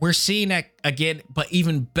 We're seeing that again, but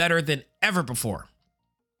even better than ever before.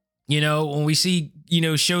 You know, when we see, you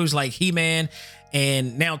know, shows like He-Man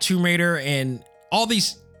and now Tomb Raider and all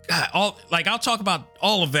these, I'll talk about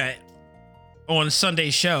all of that on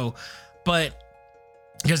Sunday's show, but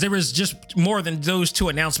because there was just more than those two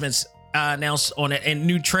announcements announced on it and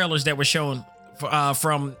new trailers that were shown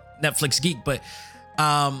from Netflix Geek, but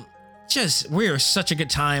we're such a good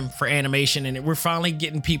time for animation, and we're finally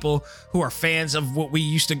getting people who are fans of what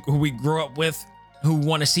who we grew up with, who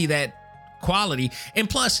want to see that quality. And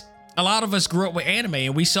plus, a lot of us grew up with anime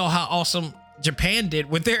and we saw how awesome Japan did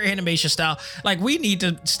with their animation style. Like, we need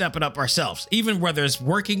to step it up ourselves, even whether it's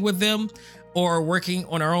working with them or working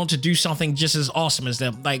on our own to do something just as awesome as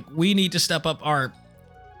them. Like, we need to step up our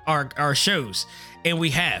shows, and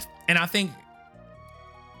we have. And I think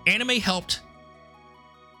anime helped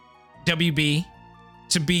WB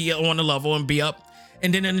to be on the level and be up,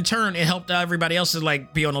 and then in turn it helped everybody else to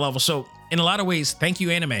like be on the level. So in a lot of ways, thank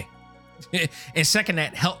you anime. And second,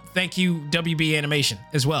 thank you WB animation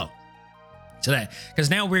as well. To that, because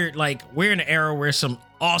now we're in an era where some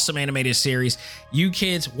awesome animated series, you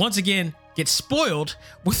kids once again get spoiled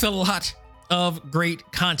with a lot of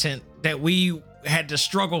great content that we had to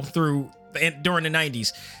struggle through during the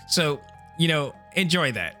 90s. So,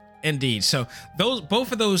 enjoy that. Indeed. So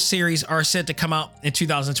both of those series are set to come out in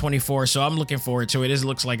 2024. So I'm looking forward to it. It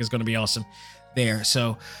looks like it's going to be awesome there.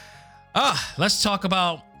 So let's talk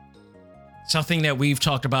about something that we've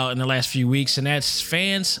talked about in the last few weeks, and that's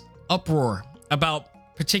fans' uproar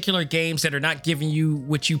about particular games that are not giving you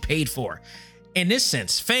what you paid for. In this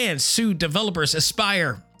sense, fans sued developers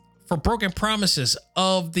Aspyr for broken promises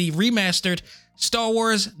of the remastered Star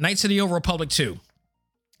Wars Knights of the Old Republic 2.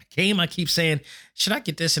 Game, I keep saying, should I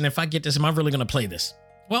get this? And if I get this, am I really going to play this?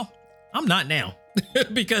 Well, I'm not now.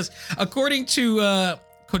 Because according to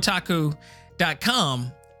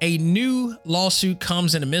Kotaku.com, a new lawsuit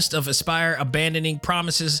comes in the midst of Aspyr abandoning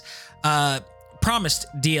promised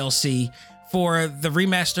DLC for the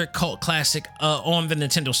remastered cult classic on the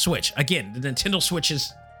Nintendo Switch. Again, the Nintendo Switch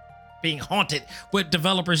is being haunted with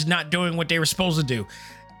developers not doing what they were supposed to do.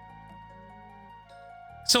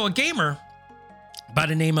 So a gamer by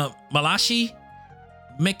the name of Malachi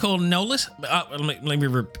Mikolonis,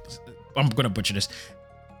 I'm going to butcher this.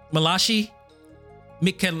 Malachi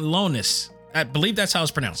Mikolonis, I believe that's how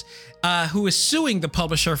it's pronounced, who is suing the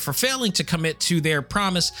publisher for failing to commit to their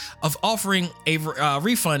promise of offering a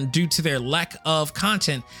refund due to their lack of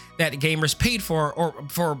content that gamers paid for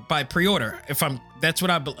by pre-order. That's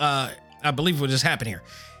what I believe what just happened here.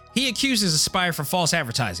 He accuses Aspyr for false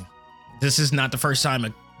advertising. This is not the first time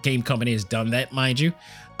a game company has done that, mind you.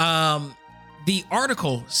 The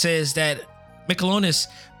article says that Mikolonis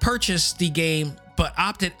purchased the game but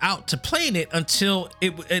opted out to playing it until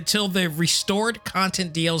the restored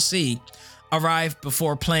content DLC arrived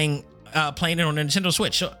before playing it on the Nintendo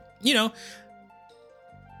Switch. So,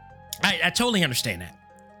 I totally understand that.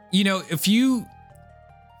 If you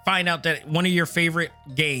find out that one of your favorite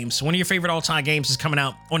all-time games is coming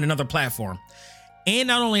out on another platform, and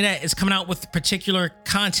not only that, it's coming out with particular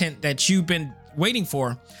content that you've been waiting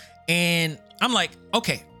for, and I'm like,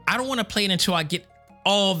 okay, I don't want to play it until I get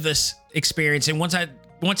all this experience, and once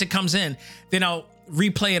it comes in, then I'll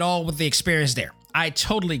replay it all with the experience there. I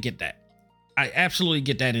totally get that. I absolutely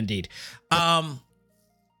get that indeed.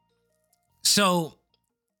 So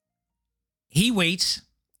he waits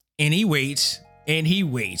and he waits and he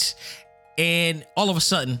waits, and all of a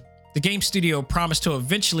sudden the game studio promised to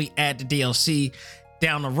eventually add the DLC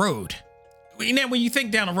down the road. Now when you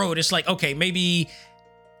think down the road, it's like, okay, maybe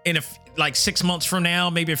in 6 months from now,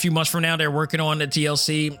 maybe a few months from now, they're working on the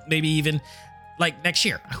DLC, maybe even like next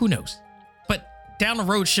year, who knows? But down the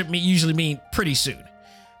road should usually mean pretty soon.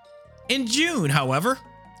 In June, however,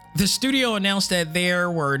 the studio announced that they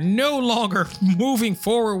were no longer moving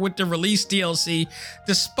forward with the release DLC,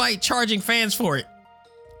 despite charging fans for it.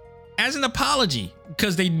 As an apology,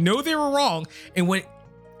 because they know they were wrong, and when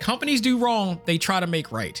companies do wrong, they try to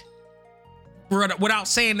make right, without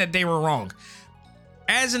saying that they were wrong.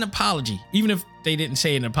 As an apology, even if they didn't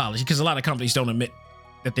say an apology, because a lot of companies don't admit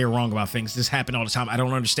that they're wrong about things. This happens all the time. I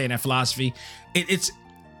don't understand that philosophy. It's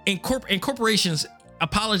in corporations,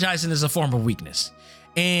 apologizing is a form of weakness,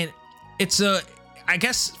 and it's I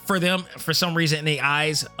guess for them, for some reason, in the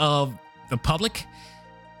eyes of the public,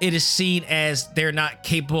 it is seen as they're not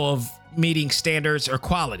capable of meeting standards or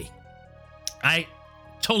quality. I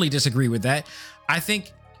totally disagree with that. I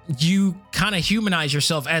think you kind of humanize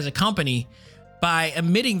yourself as a company by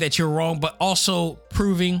admitting that you're wrong, but also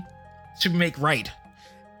proving to make right,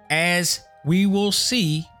 as we will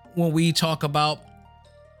see when we talk about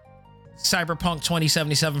Cyberpunk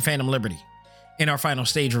 2077 Phantom Liberty in our final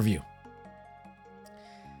stage review.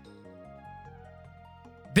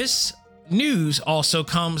 This news also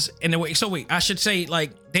comes in the way. So wait, I should say,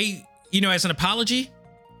 they, as an apology,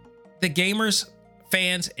 the gamers,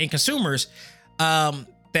 fans, and consumers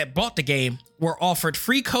that bought the game were offered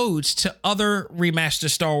free codes to other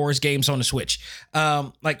remastered Star Wars games on the Switch,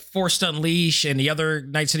 like Force Unleashed and the other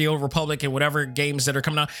Knights of the Old Republic and whatever games that are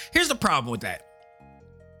coming out. Here's the problem with that.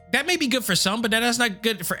 That may be good for some, but that's not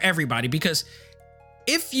good for everybody, because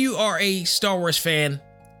if you are a Star Wars fan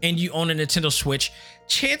and you own a Nintendo Switch,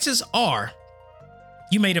 chances are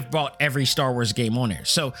you may have bought every Star Wars game on there.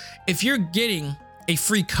 So if you're getting a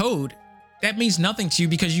free code, that means nothing to you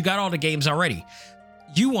because you got all the games already.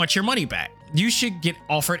 You want your money back. You should get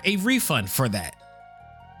offered a refund for that.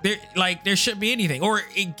 There shouldn't be anything, or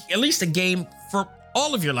at least a game for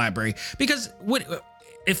all of your library. Because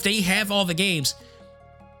if they have all the games,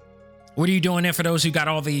 what are you doing there for those who got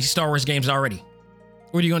all the Star Wars games already?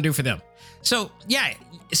 What are you going to do for them? So yeah,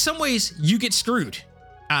 in some ways you get screwed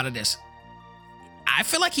out of this. I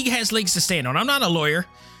feel like he has legs to stand on. I'm not a lawyer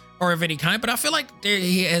or of any kind, but I feel like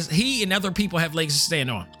he and other people have legs to stand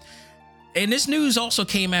on. And this news also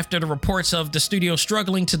came after the reports of the studio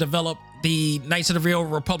struggling to develop the Knights of the Real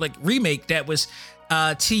Republic remake that was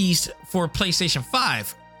teased for PlayStation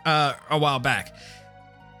 5 a while back.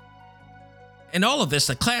 And all of this,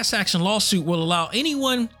 the class action lawsuit will allow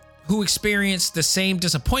anyone who experienced the same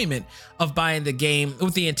disappointment of buying the game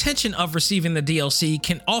with the intention of receiving the DLC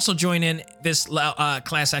can also join in this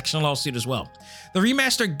class action lawsuit as well. The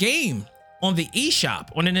remastered game on the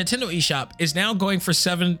eShop, on the Nintendo eShop, is now going for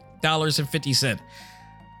 $7.50.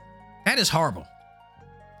 That is horrible.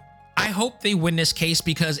 I hope they win this case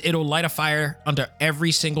because it'll light a fire under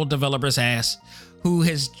every single developer's ass who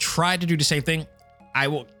has tried to do the same thing.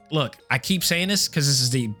 Look, I keep saying this because this is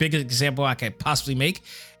the biggest example I could possibly make,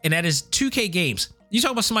 and that is 2K Games. You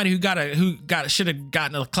talk about somebody who should have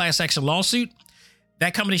gotten a class action lawsuit.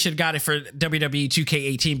 That company should have got it for WWE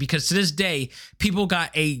 2K18 because to this day, people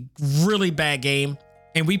got a really bad game,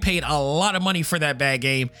 and we paid a lot of money for that bad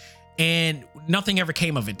game, and nothing ever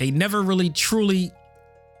came of it. They never really truly,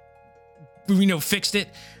 fixed it.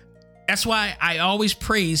 That's why I always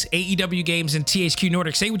praise AEW Games and THQ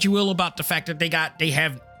Nordic. Say what you will about the fact that they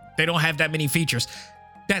don't have that many features.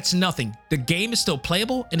 That's nothing. The game is still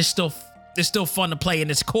playable and it's still fun to play in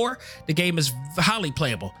its core. The game is highly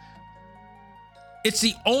playable. It's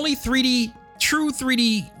the only true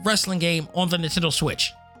 3D wrestling game on the Nintendo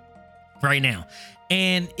Switch right now.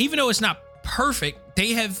 And even though it's not perfect,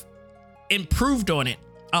 they have improved on it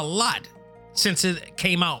a lot since it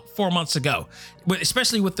came out 4 months ago,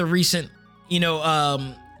 especially with the recent,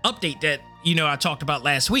 update that, I talked about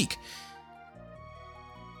last week.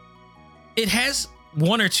 It has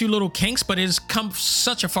one or two little kinks, but it has come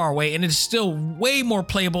such a far way, and it's still way more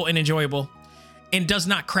playable and enjoyable and does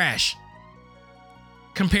not crash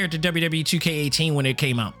compared to WWE 2K18 when it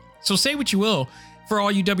came out. So say what you will for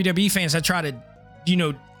all you WWE fans that try to,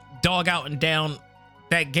 dog out and down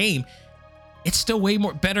that game. It's still way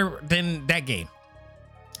more better than that game.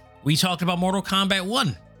 We talked about Mortal Kombat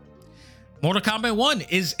 1. Mortal Kombat 1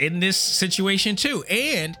 is in this situation too.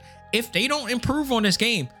 And if they don't improve on this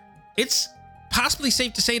game, it's possibly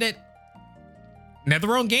safe to say that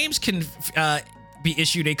NetherRealm Games can be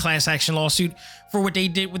issued a class action lawsuit for what they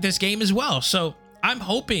did with this game as well. So I'm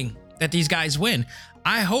hoping that these guys win.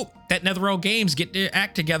 I hope that NetherRealm Games get their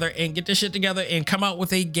act together and get their shit together and come out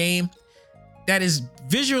with a game that is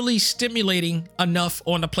visually stimulating enough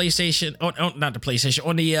on the PlayStation,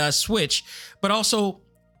 on the Switch, but also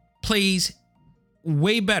plays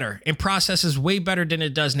way better and processes way better than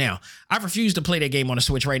it does now. I refuse to play that game on the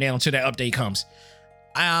Switch right now until that update comes.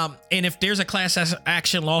 And if there's a class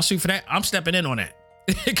action lawsuit for that, I'm stepping in on that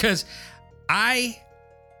because I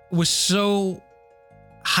was so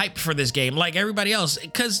hyped for this game like everybody else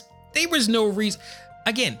because there was no reason.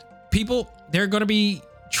 Again, there are going to be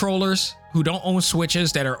trollers who don't own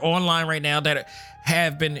Switches that are online right now that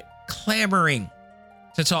have been clamoring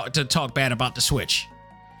to talk bad about the Switch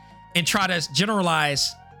and try to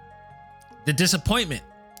generalize the disappointment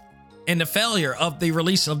and the failure of the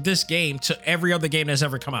release of this game to every other game that's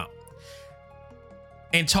ever come out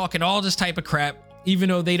and talking all this type of crap, even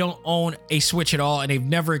though they don't own a Switch at all and they've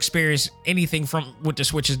never experienced anything from what the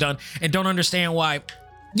Switch has done and don't understand why.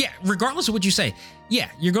 Yeah, regardless of what you say, yeah,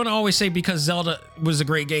 you're going to always say because Zelda was a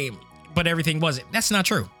great game, but everything wasn't. That's not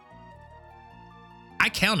true. I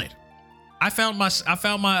counted. I found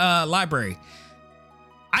my library.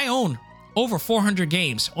 I own over 400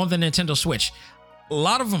 games on the Nintendo Switch. A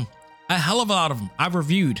lot of them, a hell of a lot of them, I've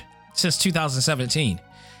reviewed since 2017.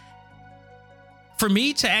 For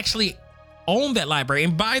me to actually own that library,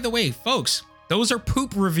 and by the way, folks, those are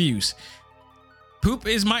poop reviews. Poop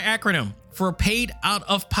is my acronym for paid out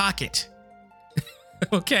of pocket.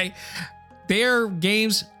 Okay. Their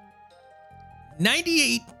games,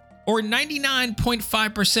 98 or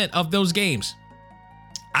 99.5% of those games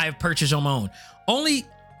I've purchased on my own. Only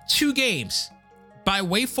 2 games by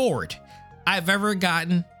Way Forward I've ever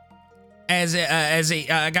gotten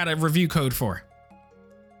I got a review code for.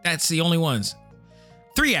 That's the only ones.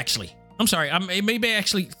 3 actually. I'm sorry. Maybe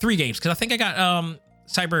actually 3 games because I think I got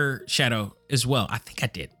Cyber Shadow as well. I think I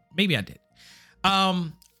did. Maybe I did.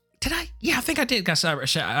 Did I? Yeah, I think I did got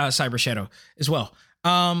Cyber Shadow as well.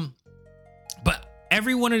 But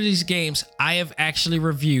every one of these games I have actually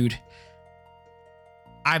reviewed,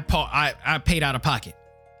 I paid out of pocket.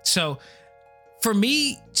 So for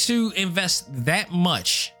me to invest that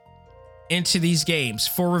much into these games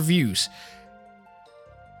for reviews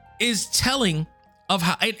is telling of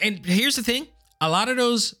how, and here's the thing, a lot of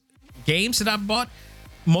those games that I bought,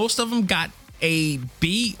 most of them got a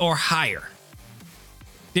B or higher.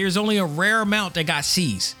 There's only a rare amount that got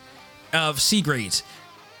C's of C grades.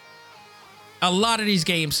 A lot of these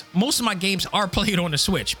games, most of my games are played on the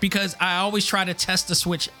Switch because I always try to test the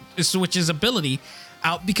Switch's ability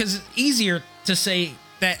out, because it's easier to say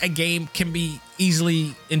that a game can be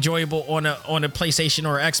easily enjoyable on a PlayStation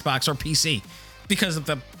or Xbox or PC because of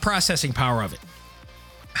the processing power of it.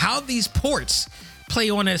 How these ports play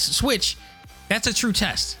on a Switch, that's a true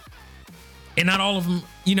test. And not all of them,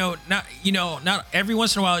 not every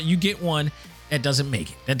once in a while you get one that doesn't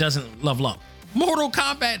make it, that doesn't level up. Mortal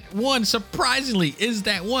Kombat 1 surprisingly is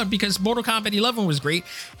that one, because Mortal Kombat 11 was great,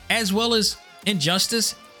 as well as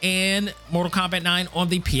Injustice and Mortal Kombat 9 on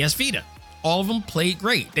the PS Vita. All of them played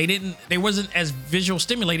great. They wasn't as visual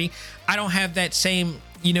stimulating. I don't have that same,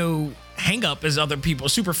 hang up as other people,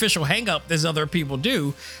 superficial hang up as other people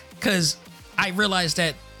do, because I realized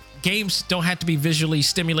that games don't have to be visually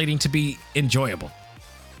stimulating to be enjoyable.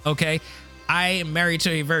 Okay, I am married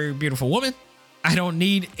to a very beautiful woman. I don't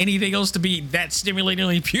need anything else to be that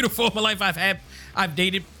stimulatingly beautiful in my life. I've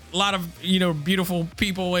dated a lot of beautiful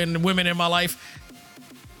people and women in my life.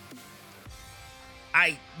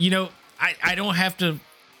 I don't have to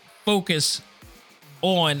focus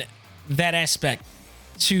on that aspect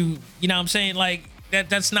to, what I'm saying, like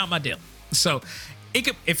that's not my deal. So it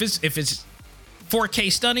could, if it's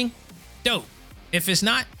 4K stunning, dope. If it's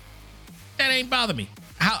not, that ain't bother me.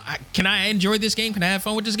 How can I enjoy this game? Can I have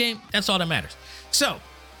fun with this game? That's all that matters. So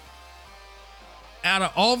out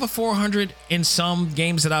of all the 400 and some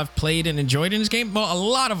games that I've played and enjoyed in this game, well, a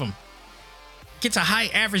lot of them gets a high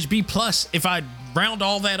average B+. If I round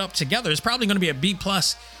all that up together, it's probably going to be a B+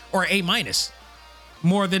 or A-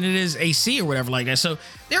 more than it is a C or whatever like that. So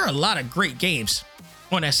there are a lot of great games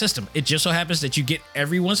on that system. It just so happens that you get,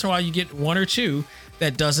 every once in a while, you get one or two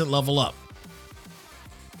that doesn't level up.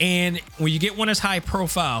 And when you get one as high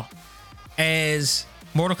profile as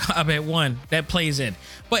Mortal Kombat 1, that plays in.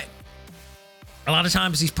 But a lot of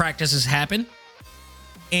times these practices happen,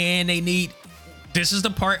 and this is the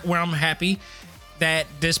part where I'm happy that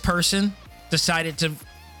this person decided to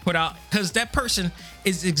put out, because that person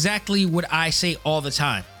is exactly what I say all the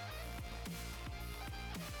time.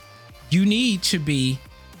 You could be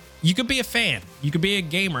a fan, you could be a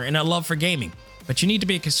gamer and a love for gaming, but you need to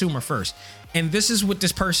be a consumer first. And this is what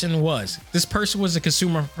this person was. This person was a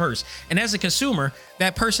consumer first. And as a consumer,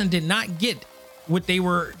 that person did not get what they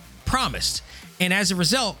were promised. And as a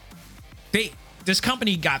result, this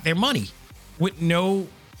company got their money with no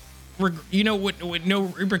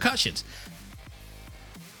repercussions.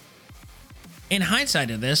 In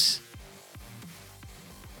hindsight of this,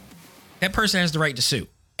 that person has the right to sue.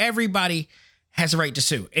 Everybody has a right to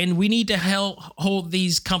sue, and we need to hold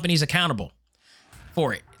these companies accountable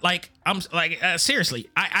for it. Seriously,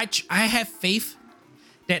 I have faith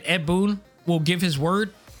that Ed Boon will give his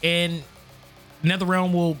word, and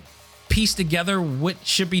NetherRealm will piece together what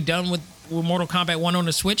should be done with Mortal Kombat 1 on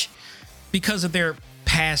the Switch because of their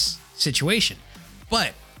past situation.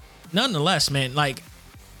 But nonetheless, man,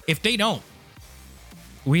 if they don't,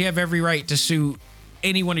 we have every right to sue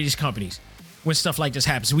any one of these companies when stuff like this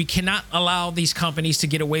happens. We cannot allow these companies to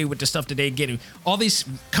get away with the stuff that they get. All these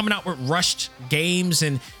coming out with rushed games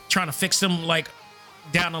and trying to fix them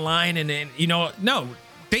down the line, and then no,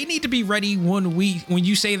 they need to be ready when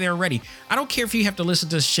you say they're ready. I don't care if you have to listen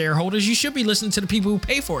to shareholders. You should be listening to the people who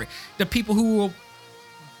pay for it, the people who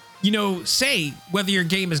will say whether your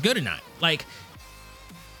game is good or not.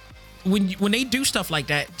 When they do stuff like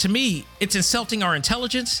that, to me, it's insulting our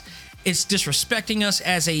intelligence. It's disrespecting us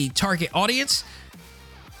as a target audience.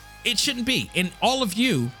 It shouldn't be. And all of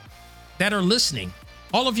you that are listening,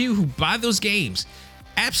 all of you who buy those games,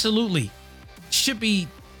 absolutely should be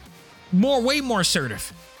way more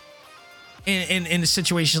assertive in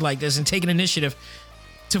situations like this, and take an initiative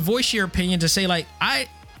to voice your opinion, to say, I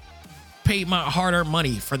paid my hard-earned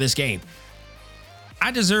money for this game. I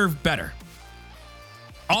deserve better.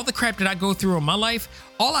 All the crap that I go through in my life,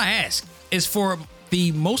 all I ask is for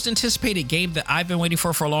the most anticipated game that I've been waiting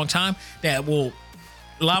for a long time, that will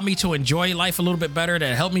allow me to enjoy life a little bit better,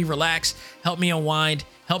 that help me relax, help me unwind,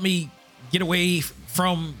 help me get away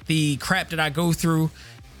from the crap that I go through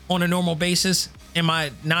on a normal basis in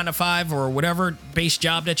my 9 to 5 or whatever base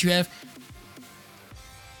job that you have,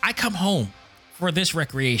 I come home for this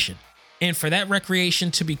recreation. And for that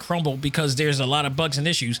recreation to be crumbled because there's a lot of bugs and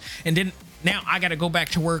issues. And then now I got to go back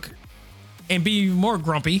to work and be more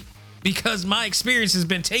grumpy because my experience has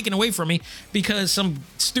been taken away from me because some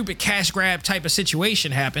stupid cash grab type of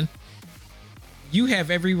situation happened. You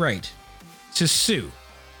have every right to sue.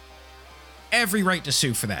 Every right to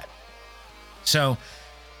sue for that. So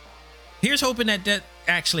here's hoping that that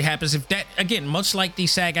actually happens. If that, again, much like the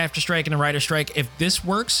SAG-AFTRA strike and the writer strike, if this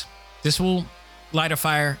works, this will light a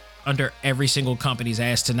fire under every single company's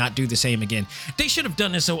ass to not do the same again. They should have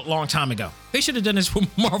done this a long time ago. They should have done this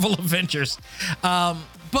with Marvel Avengers.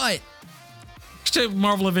 But to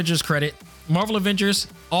Marvel Avengers credit, Marvel Avengers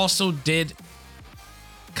also did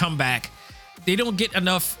come back. They don't get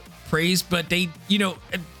enough praise, but they, you know,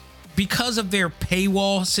 because of their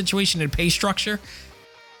paywall situation and pay structure,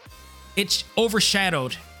 it's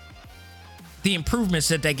overshadowed the improvements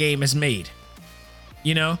that that game has made.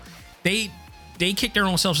 You know, they kicked their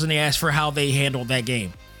own selves in the ass for how they handled that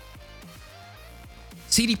game.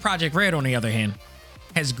 CD Projekt Red, on the other hand,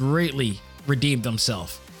 has greatly redeemed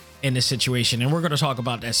themselves in this situation, and we're going to talk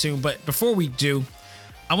about that soon. But before we do,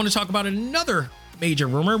 I want to talk about another major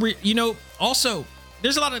rumor. You know, also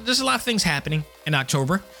there's a lot of things happening in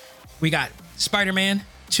October. We got Spider-Man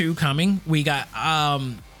 2 coming. We got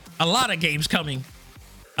a lot of games coming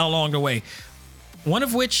along the way. One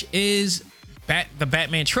of which is the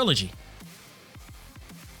Batman trilogy,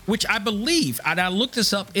 which I believe, and I looked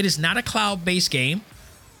this up, it is not a cloud-based game.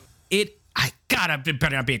 It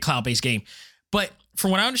better not be a cloud-based game. But from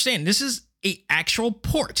what I understand, this is a actual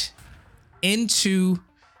port into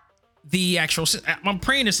the actual. I'm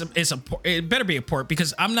praying it better be a port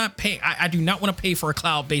because I'm not paying. I do not want to pay for a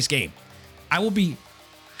cloud-based game. I will be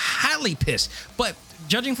highly pissed. But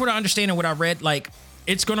judging from what I understand and what I read, like,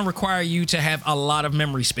 it's going to require you to have a lot of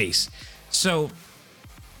memory space. So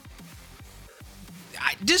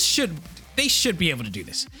they should be able to do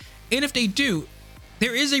this. And if they do,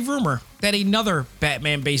 there is a rumor that another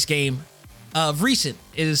Batman-based game of recent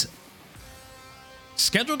is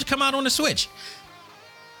scheduled to come out on the Switch.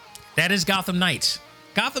 That is Gotham Knights.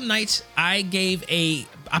 Gotham Knights, I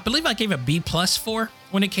believe I gave a B+ for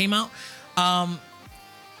when it came out.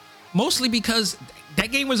 Mostly because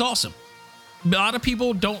that game was awesome. A lot of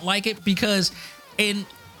people don't like it because, and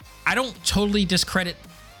I don't totally discredit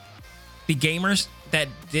the gamers that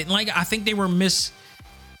didn't like it. I think there was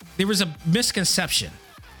a misconception,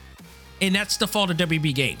 and that's the fault of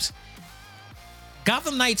WB Games.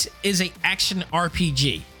 Gotham Knights is a action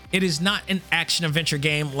RPG. It is not an action adventure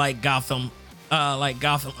game like Gotham, the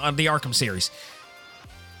Arkham series.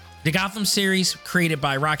 The Gotham series, created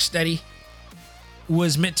by Rocksteady,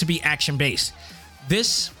 was meant to be action based.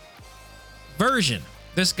 This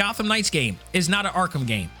Gotham Knights game is not an Arkham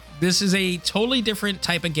game. This is a totally different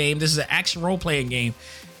type of game. This is an action role-playing game,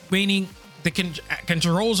 meaning the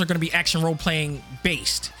controls are going to be action role-playing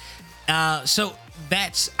based. So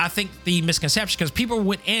that's, I think, the misconception, because people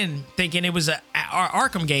went in thinking it was a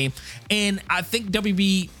Arkham game, and I think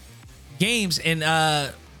WB Games and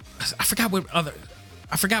I forgot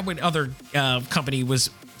what other company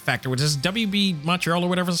was factored with this, WB Montreal or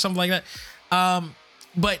whatever, something like that.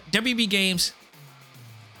 But WB Games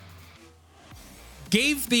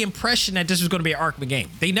gave the impression that this was going to be an Arkham game.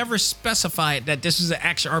 They never specified that this was an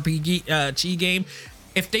action RPG game.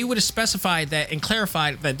 If they would have specified that and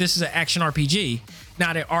clarified that this is an action RPG,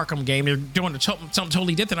 not an Arkham game, they're doing something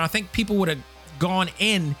totally different, I think people would have gone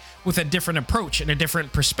in with a different approach and a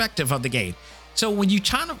different perspective of the game. So when you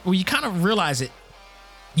kind of realize it,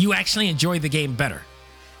 you actually enjoy the game better.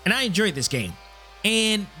 And I enjoyed this game.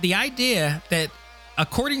 And the idea that,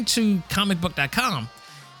 according to comicbook.com,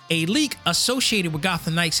 a leak associated with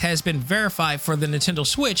Gotham Knights has been verified for the Nintendo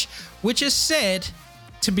Switch, which is said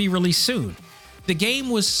to be released soon. The game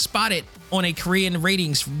was spotted on a Korean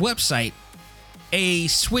ratings website. A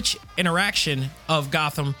Switch interaction of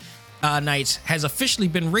Gotham Knights has officially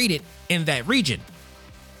been rated in that region.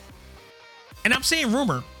 And I'm saying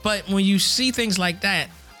rumor, but when you see things like that,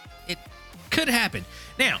 it could happen.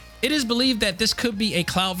 Now, it is believed that this could be a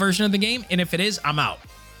cloud version of the game, and if it is, I'm out.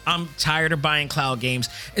 I'm tired of buying cloud games.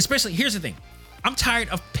 Especially, here's the thing. I'm tired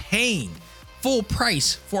of paying full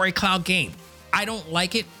price for a cloud game. I don't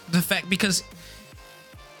like it, the fact, because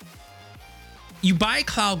you buy a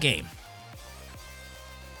cloud game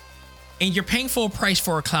and you're paying full price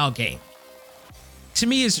for a cloud game. To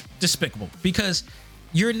me, is despicable, because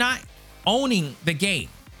you're not owning the game.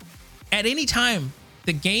 At any time,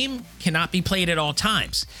 the game cannot be played at all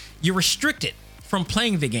times. You're restricted from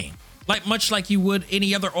playing the game, like much like you would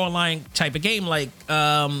any other online type of game, like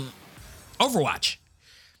Overwatch.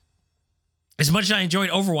 As much as I enjoyed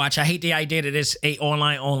Overwatch, I hate the idea that it's a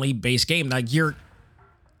online only based game. Like you're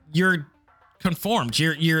conformed,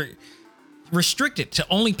 you're restricted to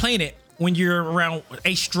only playing it when you're around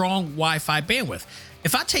a strong Wi-Fi bandwidth.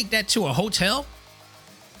 If I take that to a hotel,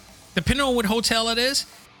 depending on what hotel it is,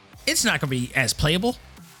 it's not going to be as playable.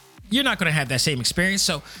 You're not going to have that same experience.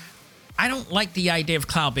 So I don't like the idea of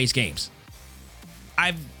cloud-based games.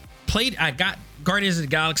 I got Guardians of the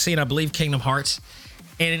Galaxy and I believe Kingdom Hearts.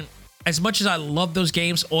 And as much as I love those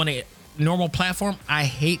games on a normal platform, I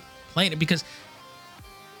hate playing it because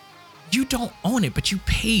you don't own it, but you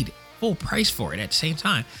paid full price for it at the same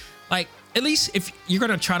time. Like, at least if you're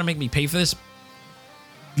going to try to make me pay for this,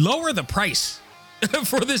 lower the price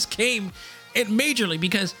for this game and majorly,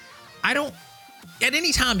 because I don't, at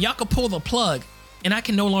any time y'all can pull the plug and I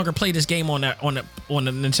can no longer play this game on the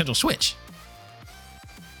Nintendo Switch.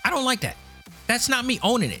 I don't like that. That's not me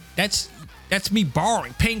owning it. That's me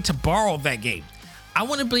paying to borrow that game. I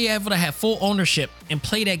want to be able to have full ownership and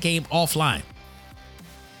play that game offline.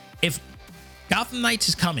 If Gotham Knights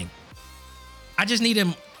is coming, I just need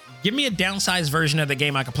to give me a downsized version of the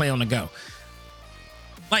game I can play on the go.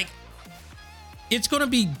 Like, it's going to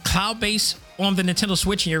be cloud-based on the Nintendo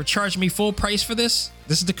Switch and you're charging me full price for this?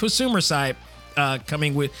 This is the consumer side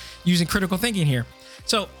coming with using critical thinking here.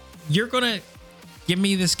 So you're going to give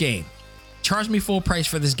me this game, charge me full price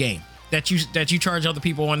for this game that you charge other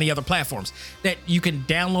people on the other platforms, that you can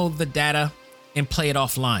download the data and play it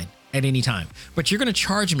offline at any time. But you're going to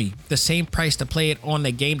charge me the same price to play it on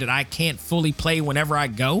the game that I can't fully play whenever I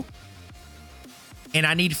go. And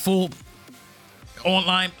I need full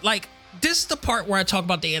online. Like, this is the part where I talk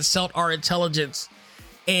about they insult our intelligence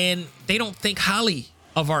and they don't think highly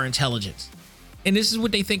of our intelligence. And this is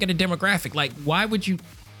what they think of the demographic. Like, why would you,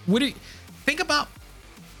 think about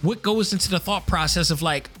what goes into the thought process of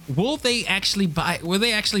like, will they actually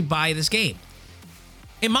buy this game?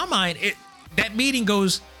 In my mind, that meeting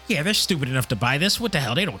goes, yeah, they're stupid enough to buy this. What the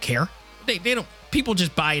hell? They don't care. They don't, people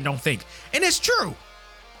just buy and don't think. And it's true.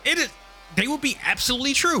 It is, they would be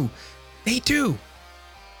absolutely true. They do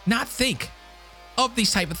not think of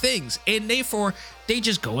these type of things. And therefore, they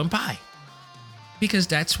just go and buy. Because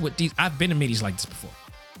that's what I've been in meetings like this before.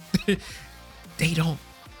 They don't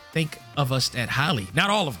think of us that highly. Not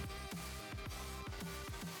all of them.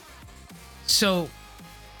 So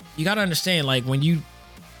you got to understand, like, when you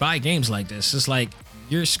buy games like this, it's like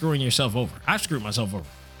you're screwing yourself over. I've screwed myself over,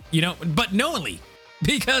 but knowingly,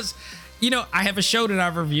 because, I have a show that I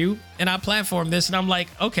review and I platform this and I'm like,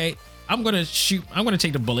 okay, I'm going to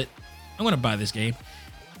take the bullet. I'm going to buy this game.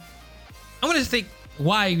 I'm going to think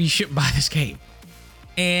why you shouldn't buy this game.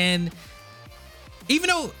 And even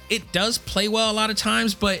though it does play well a lot of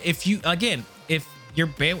times, but if your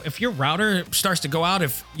router starts to go out,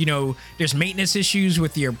 if there's maintenance issues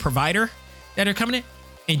with your provider that are coming in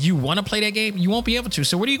and you want to play that game, you won't be able to.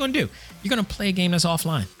 So what are you going to do? You're going to play a game that's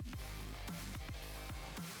offline.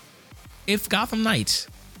 If Gotham Knights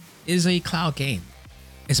is a cloud game,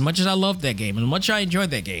 as much as I love that game, as much as I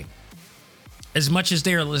enjoyed that game, as much as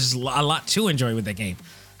there is a lot to enjoy with that game,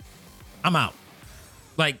 I'm out.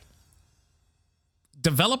 Like,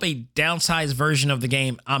 develop a downsized version of the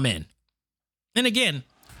game, I'm in. And again,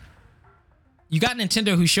 you got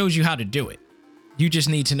Nintendo who shows you how to do it. You just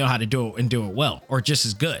need to know how to do it and do it well, or just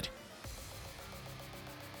as good.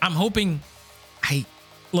 I'm hoping I've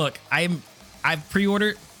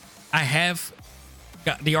pre-ordered. I have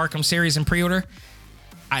got the Arkham series in pre-order.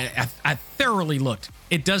 I thoroughly looked.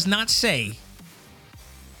 It does not say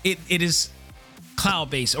it is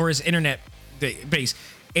cloud-based or is internet-based.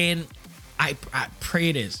 And I pray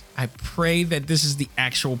it is. I pray that this is the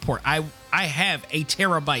actual port. I have a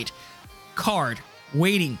terabyte card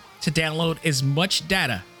waiting to download as much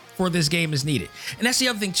data for this game as needed. And that's the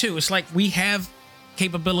other thing too. It's like we have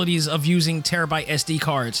capabilities of using terabyte SD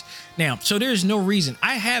cards now. So there's no reason.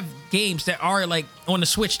 I have games that are like on the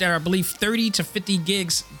Switch that are, I believe, 30 to 50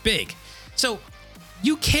 gigs big. So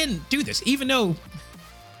you can do this, even though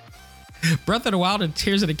Breath of the Wild and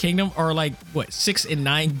Tears of the Kingdom are like, 6 and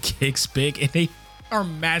 9 gigs big, and they are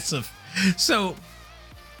massive. So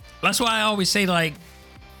that's why I always say, like,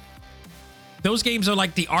 those games are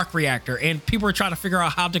like the arc reactor, and people are trying to figure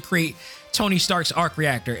out how to create Tony Stark's arc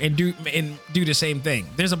reactor and do the same thing.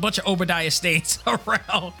 There's a bunch of Obadiah States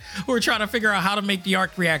around who are trying to figure out how to make the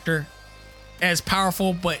arc reactor as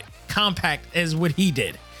powerful but compact as what he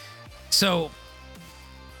did. So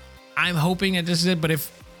I'm hoping that this is it, but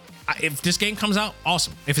if this game comes out,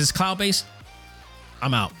 awesome. If it's cloud-based,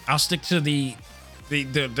 I'm out. I'll stick to the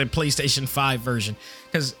the PlayStation 5 version,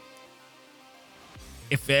 because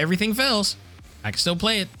if everything fails, I can still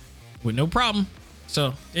play it with no problem.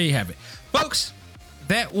 So there you have it, folks.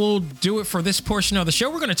 That will do it for this portion of the show.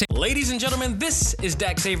 We're going to take... Ladies and gentlemen, this is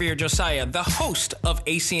Dak Xavier Josiah, the host of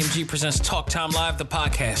A.C.M.G. Presents Talk Time Live, the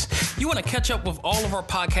podcast. You want to catch up with all of our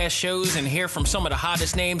podcast shows and hear from some of the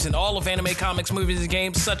hottest names in all of anime, comics, movies, and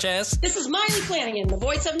games, such as... This is Miley Flanagan, the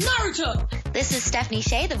voice of Naruto. This is Stephanie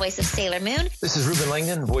Shea, the voice of Sailor Moon. This is Ruben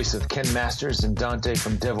Langdon, voice of Ken Masters and Dante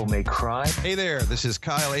from Devil May Cry. Hey there, this is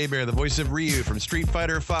Kyle Hebert, the voice of Ryu from Street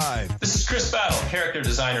Fighter V. This is Chris Battle, character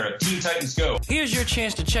designer of Teen Titans Go. Here's your chance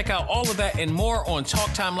to check out all of that and more on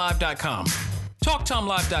TalkTimeLive.com.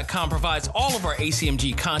 TalkTimeLive.com provides all of our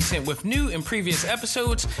ACMG content with new and previous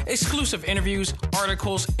episodes, exclusive interviews,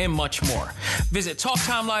 articles, and much more. Visit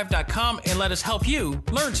TalkTimeLive.com and let us help you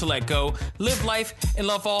learn to let go, live life, and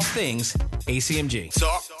love all things ACMG.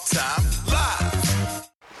 Talk Time Live.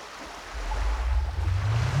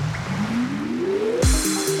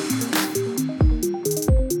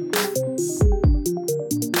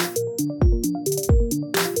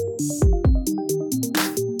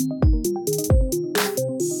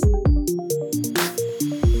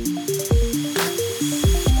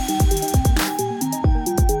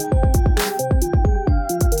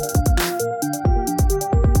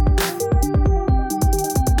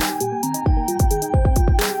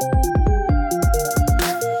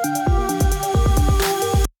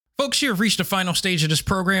 You have reached the final stage of this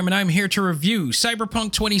program, and I'm here to review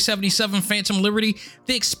Cyberpunk 2077 Phantom Liberty,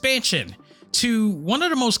 the expansion to one of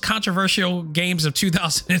the most controversial games of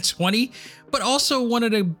 2020, but also one of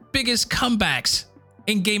the biggest comebacks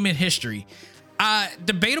in gaming history.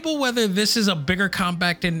 Debatable whether this is a bigger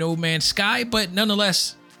comeback than No Man's Sky, but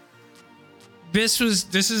nonetheless, this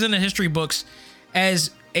is in the history books as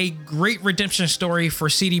a great redemption story for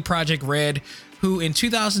CD Projekt Red, who in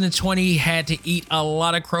 2020 had to eat a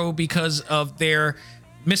lot of crow because of their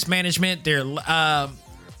mismanagement, their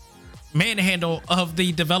manhandle of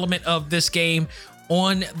the development of this game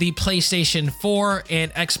on the PlayStation 4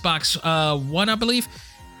 and Xbox One, I believe.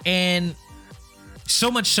 And so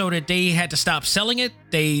much so that they had to stop selling it.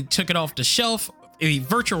 They took it off the shelf, a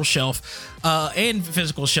virtual shelf and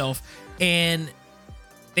physical shelf. And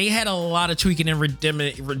they had a lot of tweaking and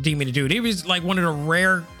redeeming to do. It was like one of the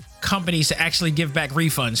rare companies to actually give back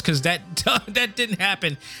refunds, because that didn't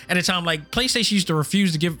happen at a time. Like PlayStation used to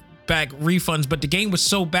refuse to give back refunds, but the game was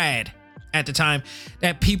so bad at the time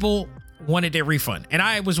that people wanted their refund, and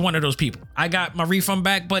I was one of those people. I got my refund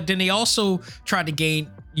back, but then they also tried to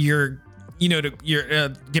gain get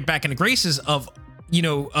back in the graces of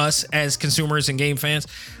us as consumers and game fans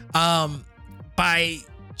by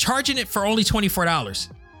charging it for only $24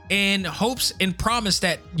 in hopes and promise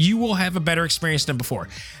that you will have a better experience than before.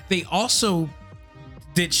 They also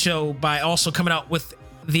did show by also coming out with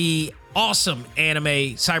the awesome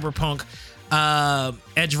anime Cyberpunk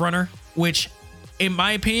Edge Runner, which in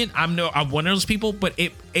my opinion, I'm one of those people, but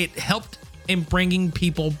it helped in bringing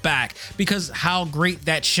people back because how great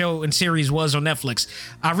that show and series was on Netflix.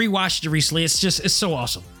 I rewatched it recently. It's so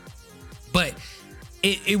awesome. But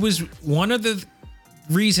it was one of the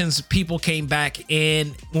reasons people came back,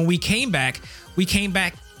 and when we came back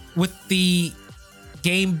with the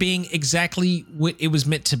game being exactly what it was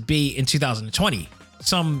meant to be in 2020,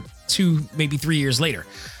 some 2 maybe 3 years later.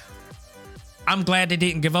 I'm glad they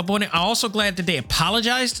didn't give up on it. I'm also glad that they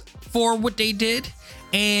apologized for what they did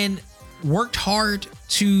and worked hard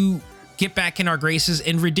to get back in our graces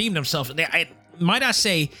and redeem themselves. Might I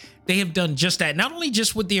say they have done just that, not only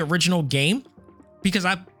just with the original game, because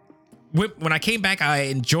when I came back, I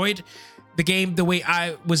enjoyed the game the way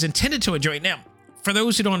I was intended to enjoy it. Now, for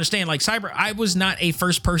those who don't understand, like I was not a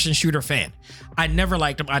first-person shooter fan. I never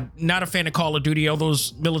liked them. I'm not a fan of Call of Duty, all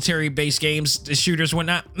those military-based games, the shooters,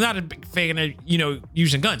 whatnot. I'm not a big fan of,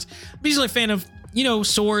 using guns. I'm usually a fan of,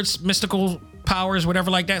 swords, mystical powers,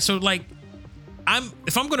 whatever like that. So, like,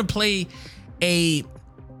 if I'm going to play a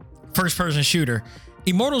first-person shooter,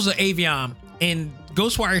 Immortals of Avion and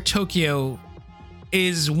Ghostwire Tokyo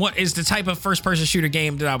is the type of first-person shooter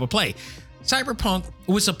game that I would play. Cyberpunk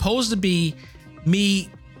was supposed to be me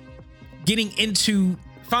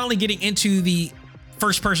finally getting into the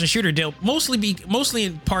first-person shooter deal, mostly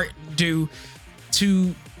in part due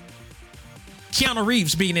to Keanu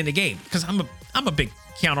Reeves being in the game, because I'm a big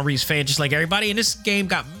Keanu Reeves fan, just like everybody, and this game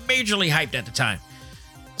got majorly hyped at the time.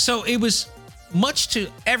 So it was much to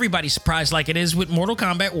everybody's surprise, like it is with Mortal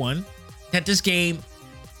Kombat 1, that this game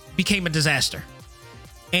became a disaster.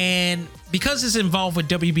 And because it's involved with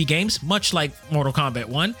WB Games, much like Mortal Kombat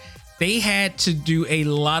 1, they had to do a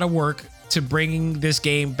lot of work to bringing this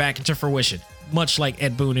game back into fruition. much like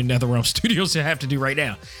Ed Boon and NetherRealm Studios have to do right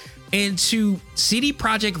now. And to CD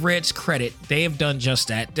Projekt Red's credit, they have done just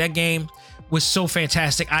that. That game was so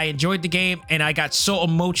fantastic. I enjoyed the game, and I got so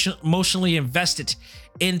emotionally invested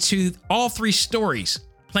into all three stories,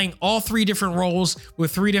 playing all three different roles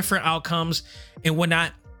with three different outcomes and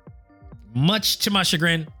whatnot. Much to my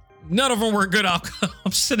chagrin, none of them were good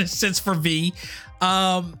outcomes in a sense for V.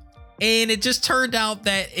 And it just turned out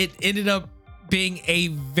that it ended up being a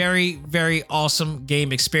very, very awesome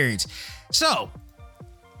game experience. So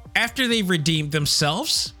after they redeemed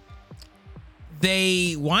themselves,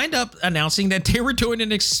 they wind up announcing that they were doing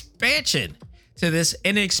an expansion to this,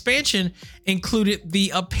 and the expansion included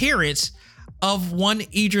the appearance of one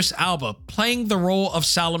Idris Elba playing the role of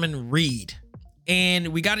Solomon Reed. And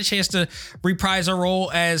we got a chance to reprise our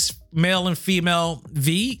role as male and female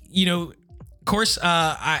V. You know, of course,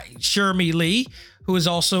 Shermie Lee, who is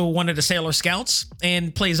also one of the Sailor Scouts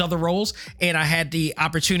and plays other roles. And I had the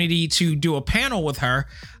opportunity to do a panel with her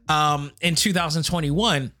in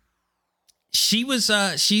 2021.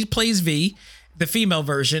 She plays V, the female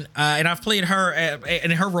version, and I've played her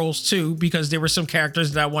in her roles too, because there were some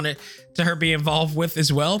characters that I wanted to her be involved with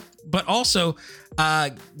as well. But also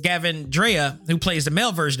Gavin Drea, who plays the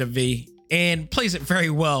male version of V and plays it very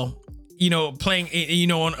well, you know, playing, you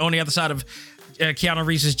know, on the other side of Keanu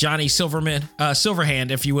Reeves' Johnny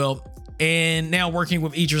Silverhand, if you will, and now working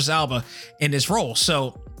with Idris Elba in this role.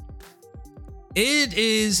 So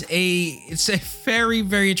it's a very,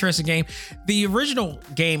 very interesting game. The original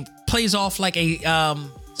game plays off like a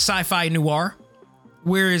sci-fi noir,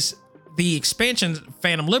 whereas the expansion,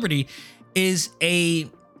 Phantom Liberty, is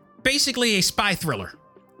basically a spy thriller.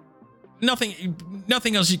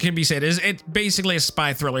 Nothing else can be said. It's basically a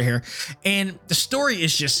spy thriller here, and the story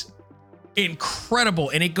is just incredible,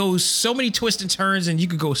 and it goes so many twists and turns, and you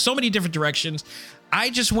could go so many different directions. I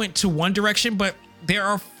just went to one direction, but there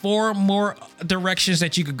are 4 more directions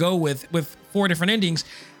that you could go with 4 different endings.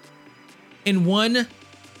 In one,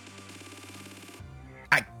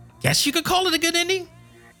 I guess you could call it a good ending,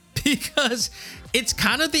 because it's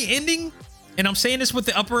kind of the ending, and I'm saying this with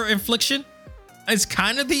the upper inflection. It's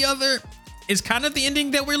kind of the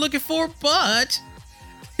ending that we're looking for, but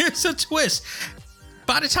here's a twist.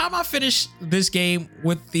 By the time I finished this game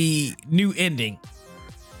with the new ending,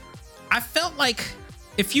 I felt like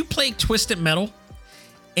if you play Twisted Metal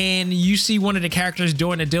and you see one of the characters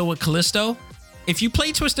doing a deal with Callisto, if you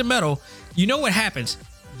play Twisted Metal, you know what happens.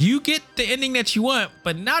 You get the ending that you want,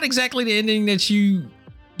 but not exactly the ending that you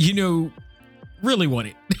know, really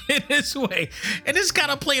wanted in this way. And this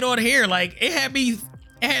kind of played on here. Like, it had me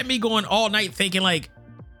going all night thinking like,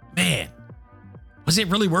 man, was it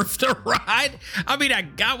really worth the ride? I mean, I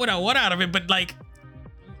got what I want out of it, but like,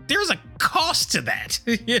 there's a cost to that,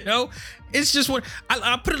 you know? It's just what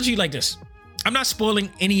I'll put it to you like this. I'm not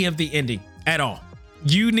spoiling any of the ending at all.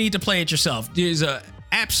 You need to play it yourself. There's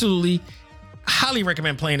absolutely highly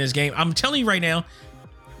recommend playing this game. I'm telling you right now,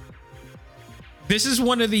 this is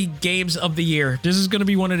one of the games of the year. This is going to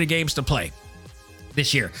be one of the games to play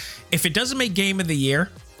this year. If it doesn't make game of the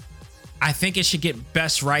year, I think it should get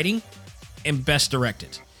best writing and best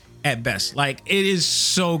directed at best. Like, it is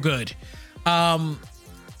so good. I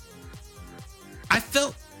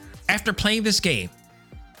felt after playing this game,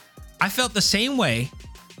 I felt the same way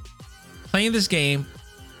playing this game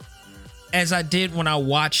as I did when I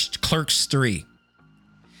watched Clerks 3.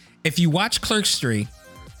 If you watch Clerks 3,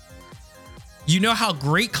 you know how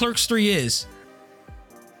great Clerks 3 is,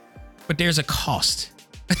 but there's a cost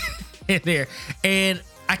in there. And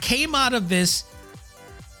I came out of this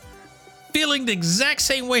feeling the exact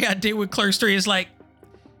same way I did with Clerks 3. It's like,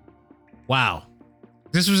 wow,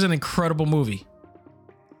 this was an incredible movie.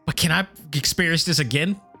 But can I experience this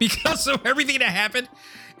again because of everything that happened?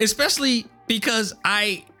 Especially because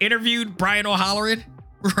I interviewed Brian O'Halloran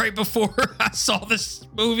right before I saw this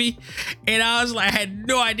movie, and I was like, I had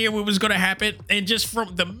no idea what was going to happen. And just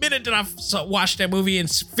from the minute that I watched that movie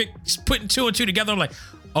and putting 2 and 2 together, I'm like,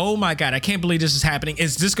 oh my God, I can't believe this is happening.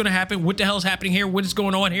 Is this going to happen? What the hell is happening here? What is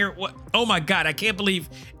going on here? What? Oh my God, I can't believe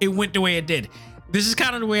it went the way it did. This is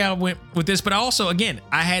kind of the way I went with this. But also, again,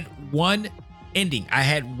 I had one ending. I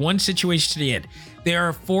had one situation to the end. There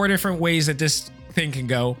are 4 different ways that this thing can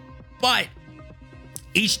go, but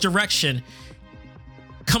each direction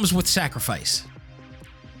comes with sacrifice.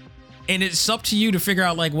 And it's up to you to figure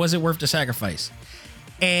out, like, was it worth the sacrifice?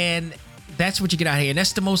 And that's what you get out of here. And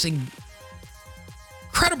that's the most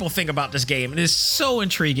incredible thing about this game. It is so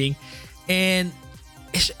intriguing. And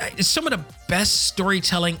it's some of the best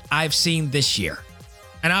storytelling I've seen this year.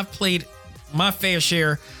 And I've played my fair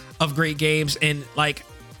share of great games. And like,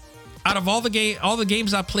 out of all the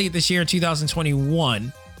games I played this year in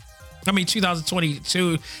 2021, I mean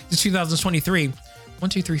 2022 to 2023, 1,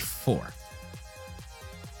 2, 3, 4.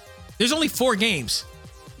 There's only 4 games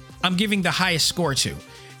I'm giving the highest score to.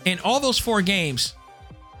 And all those 4 games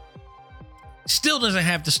still doesn't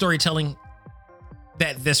have the storytelling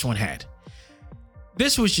that this one had.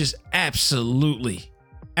 This was just absolutely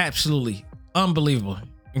unbelievable,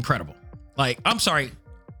 incredible. Like, I'm sorry,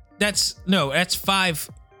 that's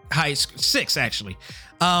 6 actually.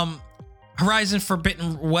 Horizon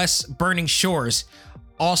Forbidden West Burning Shores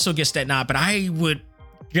also gets that nod, but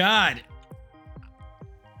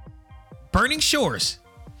Burning Shores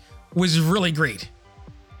was really great.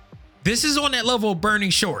 This is on that level of Burning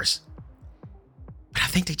Shores, but I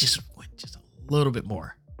think they just went just a little bit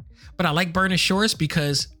more. But I like Burning Shores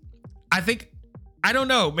because I don't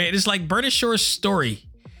know, man. It's like Burning Shores story.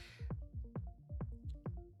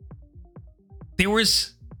 It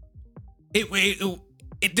was the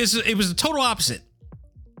total opposite.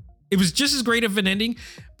 It was just as great of an ending,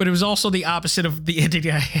 but it was also the opposite of the ending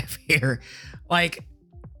I have here. Like,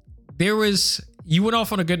 you went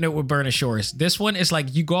off on a good note with Burning Shores. This one is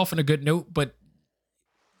like you go off on a good note, but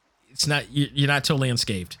it's not, you're not totally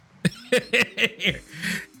unscathed.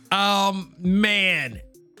 Man,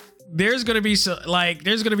 there's gonna be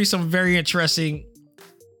some very interesting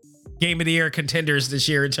Game of the Year contenders this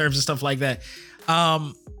year in terms of stuff like that.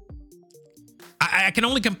 I can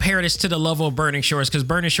only compare this to the level of Burning Shores because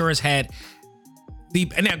Burning Shores had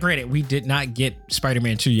and now granted, we did not get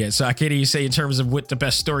Spider-Man 2 yet, so I can't even say in terms of what the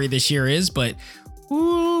best story this year is, but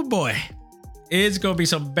oh boy, it's gonna be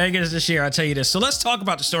some bangers this year, I'll tell you this. So let's talk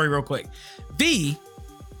about the story real quick.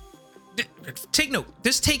 Take note,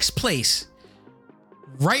 this takes place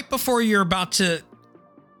right before you're about to,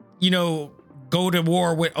 go to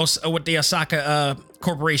war with the Osaka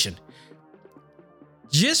Corporation.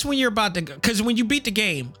 Just when you're about to go, because when you beat the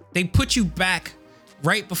game, they put you back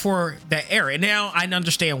right before that era. And now I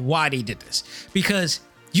understand why they did this, because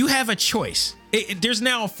you have a choice. There's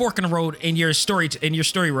now a fork in the road in your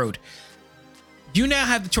story road. You now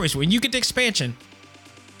have the choice. When you get the expansion,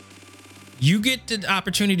 you get the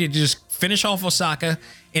opportunity to just finish off Osaka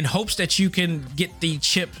in hopes that you can get the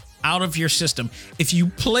chip out of your system. If you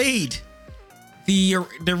played the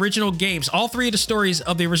original games, all 3 of the stories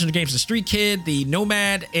of the original games, the Street Kid, the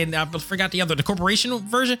Nomad, and I forgot the Corporation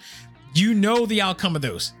version, you know the outcome of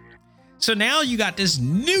those. So now you got this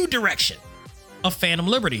new direction of Phantom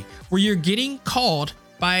Liberty, where you're getting called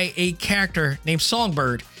by a character named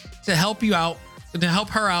Songbird to help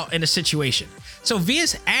her out in a situation. So V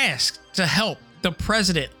is asked to help the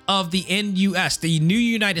president of the NUS, the New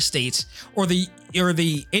United States, or the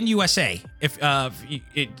NUSA,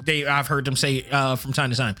 I've heard them say from time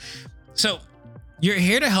to time. So you're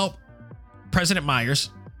here to help President Myers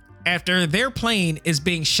after their plane is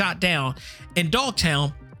being shot down in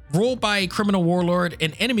Dogtown, ruled by a criminal warlord,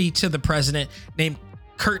 an enemy to the president named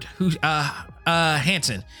Kurt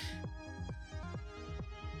Hansen.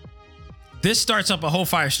 This starts up a whole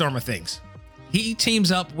firestorm of things. He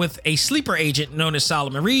teams up with a sleeper agent known as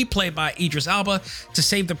Solomon Reed, played by Idris Elba, to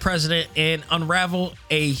save the president and unravel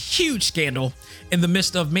a huge scandal in the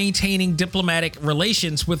midst of maintaining diplomatic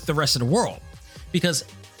relations with the rest of the world. Because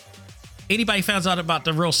anybody finds out about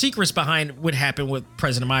the real secrets behind what happened with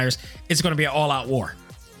President Myers, it's going to be an all-out war.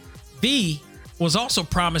 V was also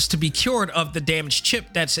promised to be cured of the damaged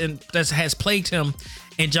chip that has plagued him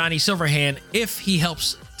and Johnny Silverhand if he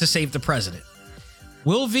helps to save the president.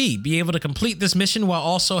 Will V be able to complete this mission while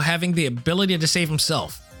also having the ability to save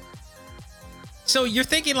himself? So you're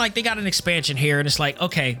thinking like they got an expansion here, and it's like,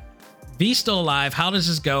 okay, V's still alive. How does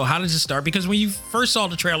this go? How does it start? Because when you first saw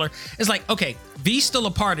the trailer, it's like, okay, V's still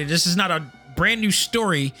a part of this. Is not a brand new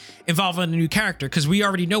story involving a new character, because we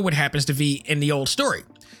already know what happens to V in the old story.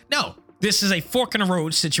 No, this is a fork in the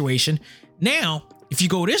road situation. Now, if you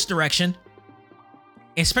go this direction,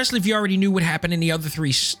 especially if you already knew what happened in the other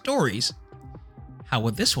 3 stories, how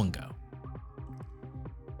would this one go?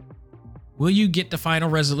 Will you get the final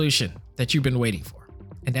resolution that you've been waiting for?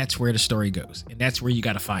 And that's where the story goes. And that's where you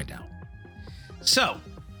got to find out. So,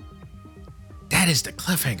 that is the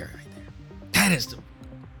cliffhanger right there. That is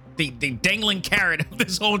the dangling carrot of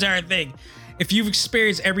this whole entire thing. If you've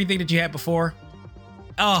experienced everything that you had before,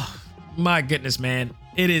 oh my goodness, man.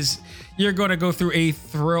 You're going to go through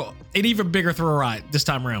an even bigger thrill ride this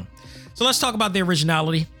time around. So let's talk about the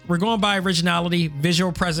originality. We're going by originality,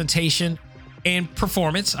 visual presentation, and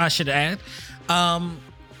performance, I should add.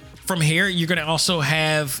 From here, you're going to also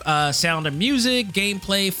have sound and music,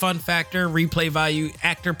 gameplay, fun factor, replay value,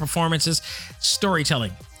 actor performances,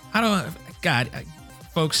 storytelling.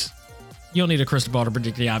 Folks, You don't need a crystal ball to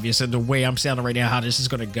predict the obvious and the way I'm sounding right now, how this is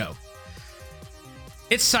going to go.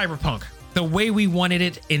 It's Cyberpunk, the way we wanted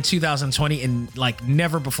it in 2020 and like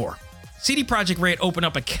never before. CD Projekt Red opened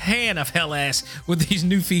up a can of hell ass with these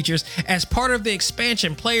new features. As part of the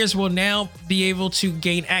expansion, players will now be able to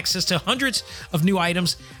gain access to hundreds of new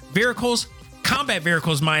items, vehicles, combat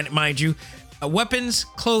vehicles, mind you, weapons,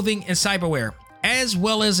 clothing, and cyberware, as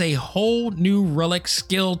well as a whole new relic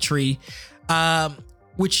skill tree,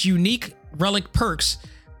 which unique relic perks,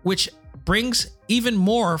 which brings even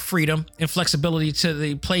more freedom and flexibility to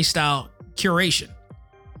the playstyle curation.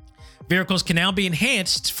 Vehicles can now be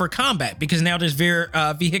enhanced for combat because now there's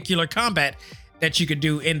vehicular combat that you could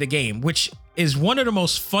do in the game, which is one of the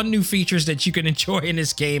most fun new features that you can enjoy in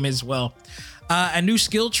this game as well. A new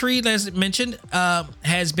skill tree, as mentioned,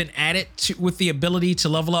 has been added with the ability to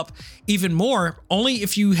level up even more only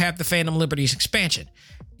if you have the Phantom Liberties expansion.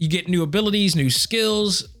 You get new abilities, new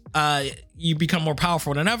skills, you become more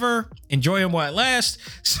powerful than ever. Enjoy them while it lasts.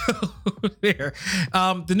 So there.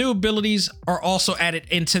 The new abilities are also added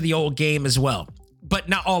into the old game as well, but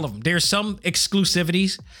not all of them. There's some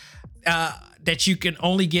exclusivities that you can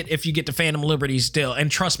only get if you get the Phantom Liberties still. And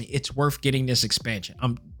trust me, it's worth getting this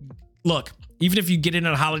expansion. Look, even if you get it in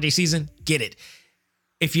a holiday season, get it.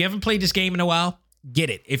 If you haven't played this game in a while, get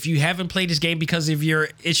it. If you haven't played this game because of your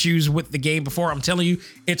issues with the game before, I'm telling you,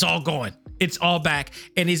 it's all gone. It's all back.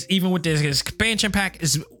 And it's even with this expansion pack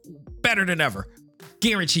is better than ever.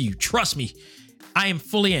 Guarantee you. Trust me. I am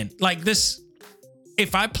fully in. Like this,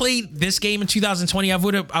 if I played this game in 2020, I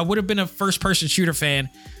would have been a first-person shooter fan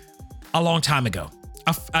a long time ago.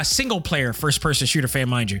 A single-player first-person shooter fan,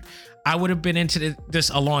 mind you. I would have been into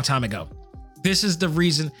this a long time ago. This is the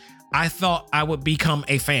reason I thought I would become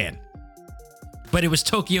a fan. But it was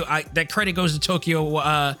Tokyo. That credit goes to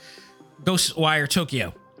Tokyo, Ghostwire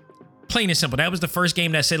Tokyo. Plain and simple. That was the first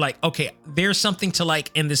game that said like, okay, there's something to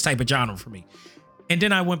like in this type of genre for me. And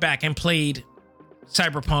then I went back and played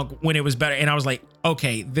Cyberpunk when it was better. And I was like,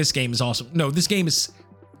 okay, this game is awesome. No, this game is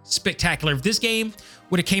spectacular. If this game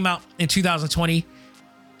would have came out in 2020,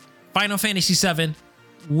 Final Fantasy VII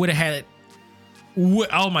would have had,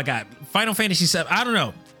 oh my God, Final Fantasy VII. I don't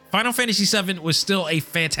know. Final Fantasy VII was still a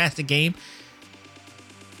fantastic game,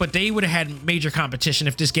 but they would have had major competition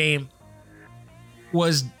if this game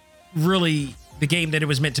was really the game that it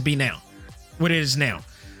was meant to be now, what it is now.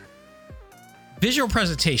 Visual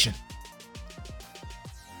presentation.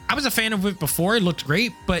 I was a fan of it before. It looked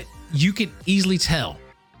great, but you could easily tell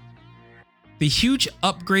the huge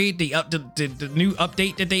upgrade, the new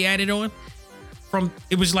update that they added on from,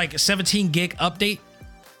 it was like a 17 gig update.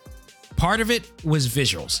 Part of it was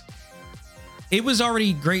visuals. It was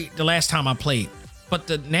already great the last time I played,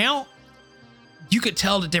 but now you could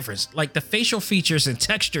tell the difference. Like the facial features and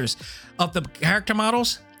textures of the character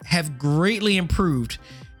models have greatly improved,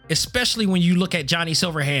 especially when you look at Johnny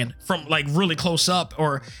Silverhand from like really close up,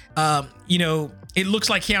 or it looks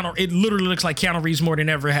like it literally looks like Keanu Reeves more than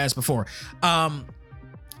ever has before.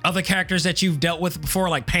 Other characters that you've dealt with before,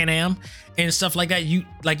 like Pan Am and stuff like that, you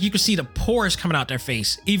can see the pores coming out their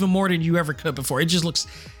face even more than you ever could before. It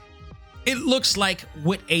looks like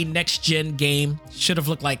what a next gen game should have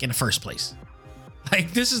looked like in the first place.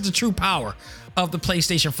 Like, this is the true power of the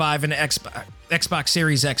PlayStation 5 and the Xbox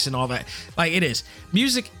Series X and all that. Like, it is.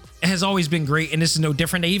 Music has always been great, and this is no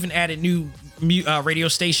different. They even added new radio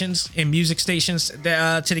stations and music stations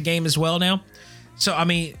to the game as well now. So, I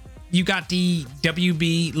mean, you got the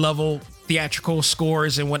WB level theatrical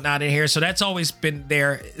scores and whatnot in here. So that's always been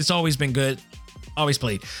there. It's always been good. Always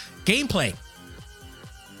played. Gameplay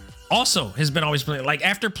also has been always played. Like,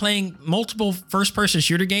 after playing multiple first-person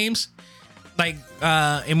shooter games, like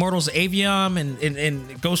Immortals Avium and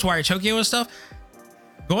Ghostwire Tokyo and stuff,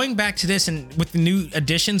 going back to this and with the new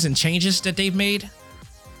additions and changes that they've made,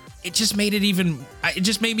 it just made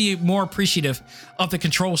me more appreciative of the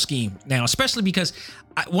control scheme now, especially because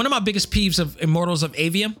one of my biggest peeves of Immortals of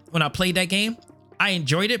Avium, when I played that game, I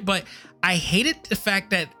enjoyed it, but I hated the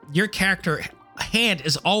fact that your character hand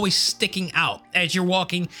is always sticking out as you're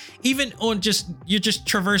walking, even on you're just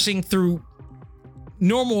traversing through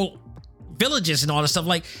normal villages and all this stuff.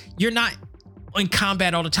 Like, you're not in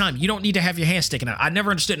combat all the time. You don't need to have your hand sticking out. I never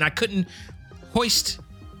understood, and I couldn't hoist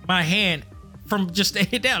my hand from just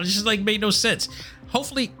staying down. It just like made no sense.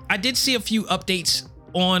 Hopefully, I did see a few updates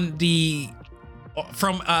on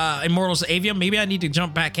from Immortals Avium. Maybe I need to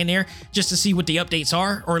jump back in there just to see what the updates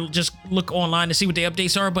are, or just look online to see what the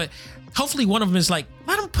updates are. But hopefully one of them is like,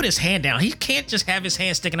 let him put his hand down. He can't just have his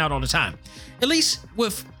hand sticking out all the time. At least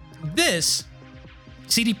with this,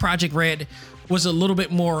 CD Projekt Red was a little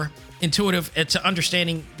bit more intuitive to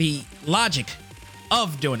understanding the logic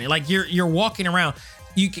of doing it. Like you're walking around,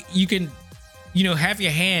 you can have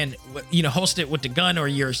your hand, host it with the gun or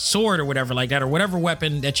your sword or whatever like that, or whatever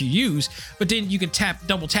weapon that you use. But then you can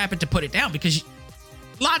double tap it to put it down, because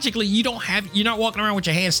logically you're not walking around with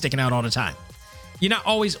your hands sticking out all the time. You're not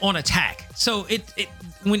always on attack. So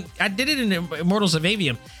when I did it in Immortals of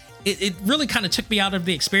Avium, it really kind of took me out of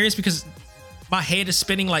the experience, because my head is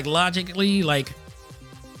spinning like logically, like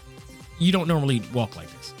you don't normally walk like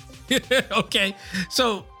this. Okay.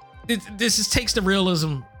 So this takes the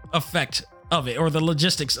realism effect of it, or the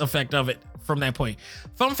logistics effect of it from that point.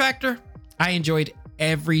 Fun factor, I enjoyed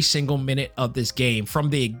every single minute of this game,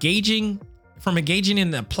 from engaging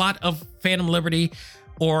in the plot of Phantom Liberty,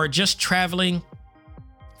 or just traveling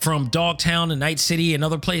from Dogtown to Night City and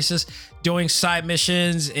other places, doing side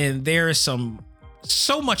missions. And there is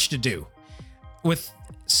so much to do, with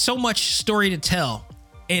so much story to tell,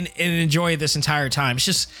 and enjoy this entire time. It's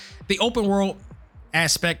just the open world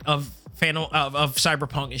aspect of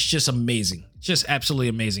Cyberpunk is just amazing. Just absolutely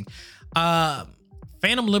amazing. Phantom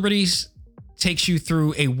Liberties takes you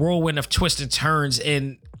through a whirlwind of twists and turns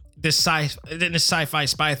in this sci-fi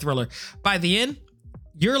spy thriller. By the end,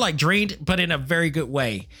 you're like drained, but in a very good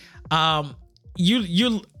way.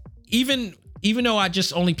 You even though I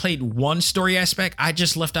just only played one story aspect, I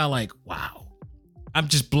just left out like, wow, I'm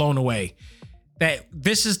just blown away that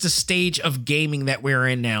this is the stage of gaming that we're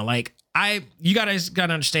in now. Like you guys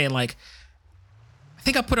gotta understand, like, I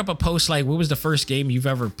think I put up a post like, what was the first game you've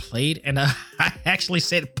ever played? And I actually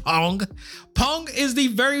said Pong. Pong is the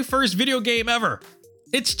very first video game ever.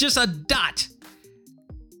 It's just a dot,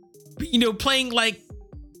 playing like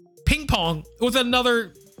ping pong with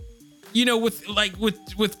another,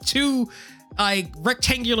 with two like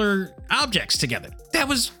rectangular objects together.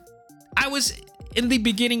 I was in the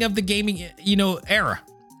beginning of the gaming, era.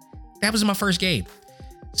 That was my first game.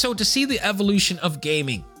 So to see the evolution of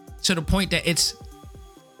gaming to the point that it's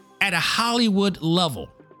at a Hollywood level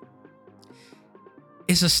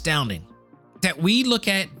is astounding. That we look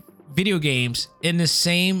at video games in the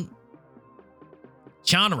same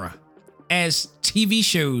genre as TV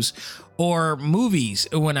shows or movies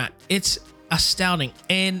or whatnot. It's astounding.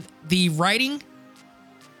 And the writing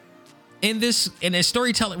in this,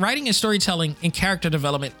 writing and storytelling and character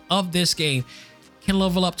development of this game can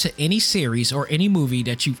level up to any series or any movie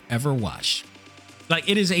that you've ever watched. Like,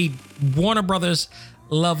 it is a Warner Brothers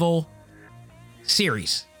level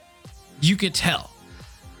series. You could tell.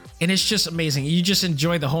 And it's just amazing. You just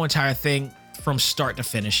enjoy the whole entire thing from start to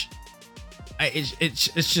finish.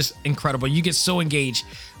 It's just incredible. You get so engaged.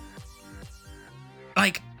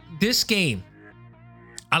 Like, this game,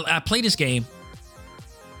 I play this game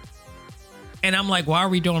and I'm like, why are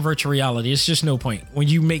we doing virtual reality? It's just no point. When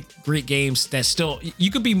you make great games that still,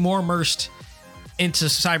 you could be more immersed into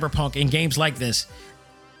Cyberpunk and games like this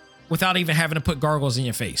without even having to put gargles in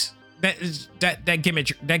your face. That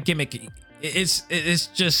gimmick, it's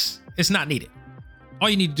not needed. All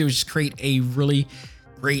you need to do is just create a really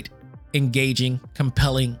great, engaging,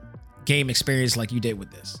 compelling game experience like you did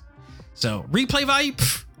with this. So replay value,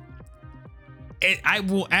 I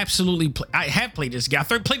will absolutely play. I have played this game.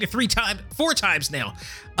 I've played it 4 times now,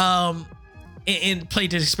 and played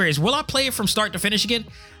this experience. Will I play it from start to finish again?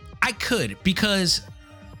 I could, because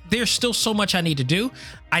there's still so much I need to do.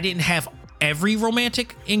 I didn't have every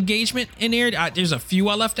romantic engagement in there. There's a few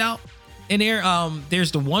I left out in there.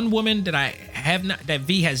 There's the one woman that that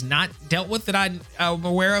V has not dealt with that I'm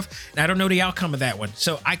aware of, and I don't know the outcome of that one.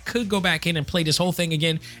 So I could go back in and play this whole thing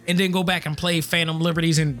again, and then go back and play Phantom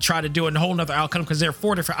Liberties and try to do a whole nother outcome, because there are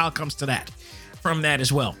 4 different outcomes to that from that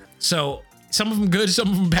as well. So some of them good, some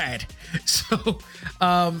of them bad. So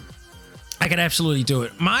I can absolutely do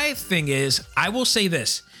it. My thing is, I will say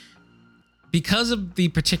this, because of the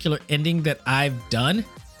particular ending that I've done,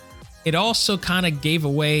 it also kind of gave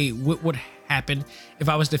away what would happen if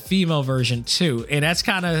I was the female version too. And it's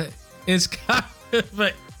kind of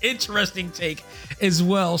an interesting take as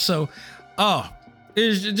well. So,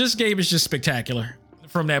 this game is just spectacular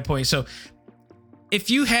from that point. So if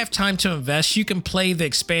you have time to invest, you can play the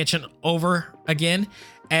expansion over again,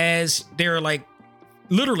 as there are like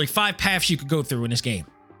literally 5 paths you could go through in this game.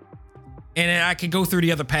 And I can go through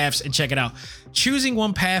the other paths and check it out. Choosing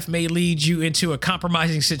one path may lead you into a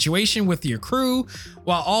compromising situation with your crew,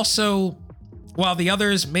 while the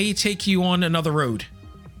others may take you on another road.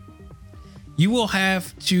 You will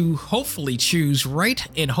have to hopefully choose right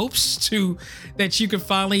in hopes that you can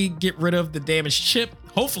finally get rid of the damaged chip.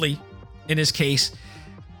 Hopefully, in this case.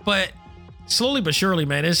 But slowly but surely,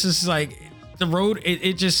 man, it's just like the road,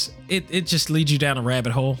 it just leads you down a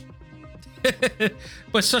rabbit hole.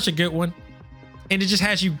 But such a good one. And it just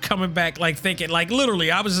has you coming back, like thinking, like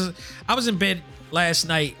literally, I was in bed last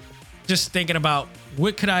night just thinking about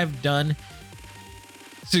what could I have done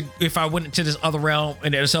if I went into this other realm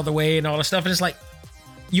and this other way and all this stuff. And it's like,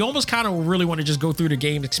 you almost kind of really want to just go through the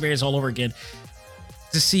game experience all over again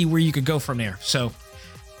to see where you could go from there. So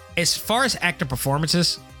as far as actor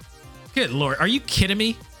performances, good Lord, are you kidding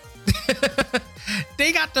me?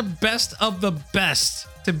 They got the best of the best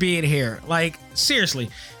to be in here. Like, seriously,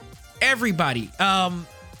 everybody.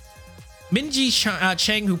 Minji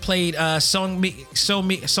Chang, who played Song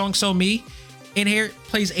So Mi in here,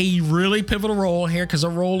 plays a really pivotal role here because her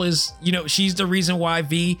role is, you know, she's the reason why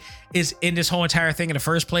V is in this whole entire thing in the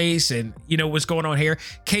first place, and you know what's going on here.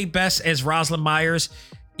 Kay Bess as Rosalind Myers,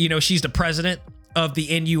 you know, she's the president of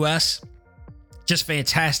the NUS. Just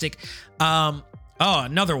fantastic. Oh,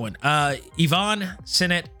 another one. Yvonne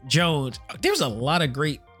Sinet Jones. There's a lot of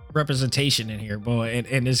great representation in here, boy,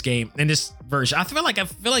 in this game, in this version. I feel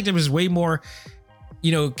like there was way more,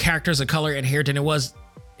 you know, characters of color in here than it was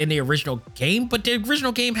in the original game. But the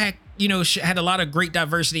original game had, you know, had a lot of great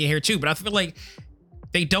diversity in here too. But I feel like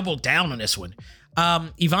they doubled down on this one.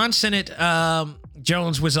 Yvonne Sinet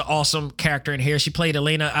Jones was an awesome character in here. She played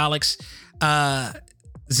Elena Alex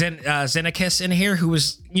Xenakis in here, who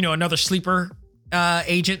was, you know, another sleeper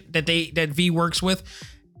agent that V works with.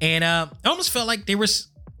 And I almost felt like there was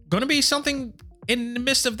going to be something in the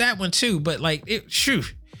midst of that one too, but like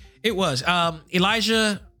it was.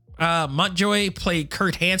 Elijah Montjoy played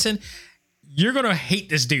Kurt Hansen. You're gonna hate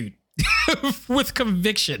this dude with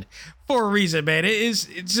conviction for a reason, man. It's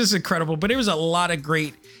just incredible. But there was a lot of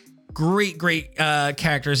great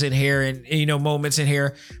characters in here, and you know, moments in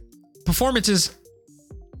here. Performances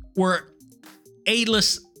were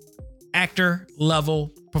A-list actor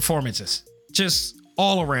level performances, just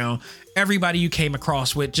all around. Everybody you came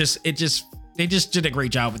across with, they just did a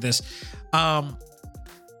great job with this.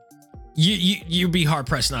 You'd be hard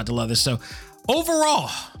pressed not to love this. So overall,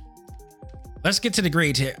 let's get to the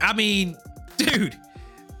grades here. I mean, dude,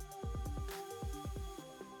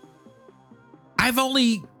 I've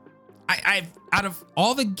out of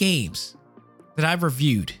all the games that I've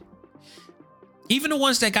reviewed, even the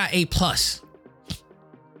ones that got A+,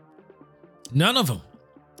 none of them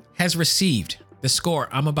has received the score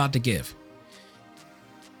I'm about to give.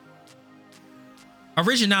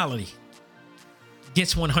 Originality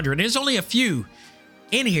gets 100. There's only a few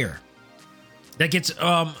in here that gets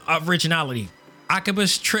originality.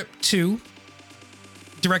 Akiba's Trip 2,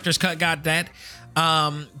 director's cut, got that.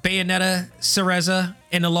 Bayonetta, Cereza,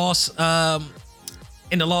 and the Lost, I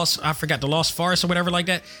forgot, the Lost Forest or whatever like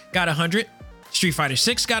that, got 100. Street Fighter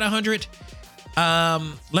 6 got 100.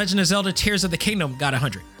 Legend of Zelda Tears of the Kingdom got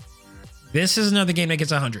 100. This is another game that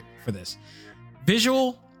gets 100 for this.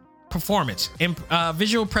 Visual performance,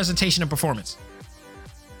 visual presentation and performance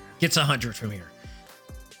gets 100 from here.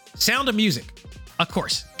 Sound of music, of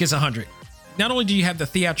course, gets 100. Not only do you have the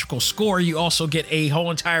theatrical score, you also get a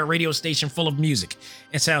whole entire radio station full of music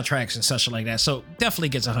and soundtracks and such like that. So definitely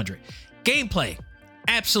gets 100. Gameplay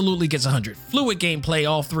absolutely gets 100. Fluid gameplay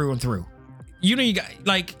all through and through. You know you got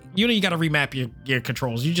to remap your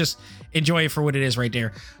controls. You just enjoy it for what it is right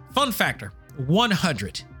there. Fun factor,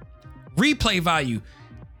 100. Replay value,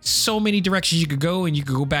 so many directions you could go, and you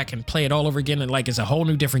could go back and play it all over again, and like it's a whole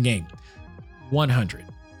new different game. 100.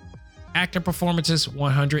 Actor performances,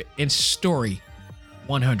 100. And story,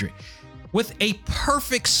 100. With a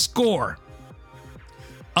perfect score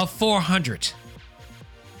of 400.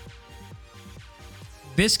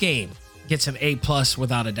 This game gets an A+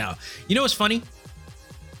 without a doubt. You know what's funny?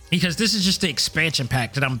 Because this is just the expansion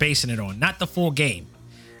pack that I'm basing it on, not the full game.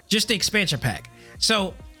 Just the expansion pack.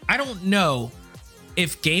 So I don't know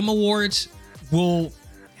if Game Awards will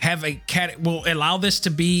have will allow this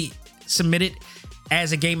to be submitted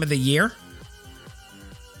as a game of the year.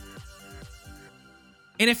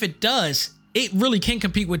 And if it does, it really can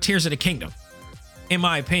compete with Tears of the Kingdom, in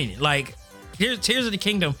my opinion. Like, Tears of the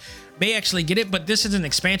Kingdom may actually get it, but this is an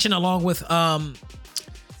expansion along with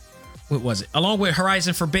what was it? Along with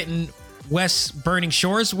Horizon Forbidden West Burning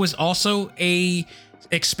Shores was also a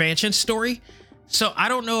expansion story. So I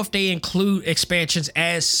don't know if they include expansions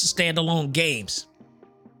as standalone games.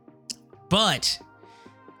 But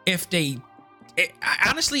if they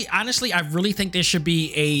honestly, I really think there should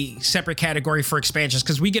be a separate category for expansions,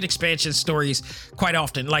 because we get expansion stories quite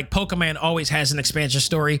often. Like Pokemon always has an expansion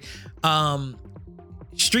story.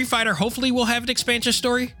 Street Fighter hopefully will have an expansion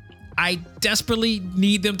story. I desperately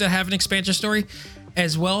need them to have an expansion story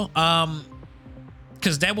as well,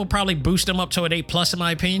 because that will probably boost them up to an A+ in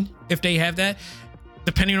my opinion if they have that,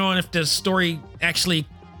 depending on if the story actually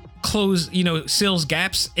seals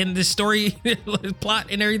gaps in this story plot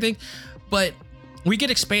and everything. But we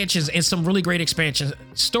get expansions and some really great expansion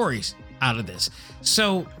stories out of this.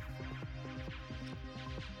 So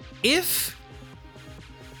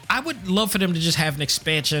I would love for them to just have an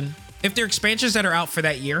expansion. If there are expansions that are out for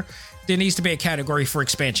that year, there needs to be a category for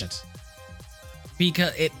expansions.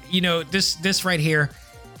 Because this right here,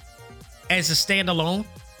 as a standalone,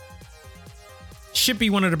 should be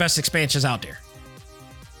one of the best expansions out there.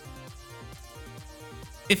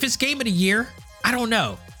 If it's game of the year, I don't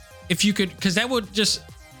know if you could, because that would just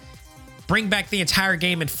bring back the entire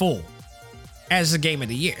game in full as a game of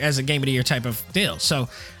the year type of deal. So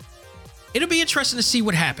it'll be interesting to see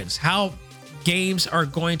what happens, how games are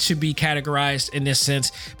going to be categorized in this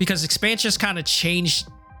sense, because expansions kind of changed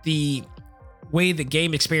the way the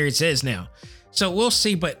game experience is now. So we'll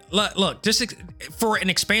see. But look, this for an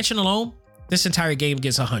expansion alone, this entire game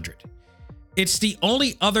gets 100. It's the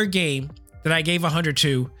only other game that I gave 100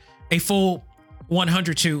 to, a full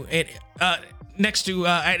 100 to. Next to,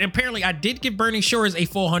 and apparently I did give Burning Shores a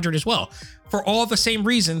full 100 as well, for all the same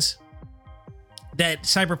reasons that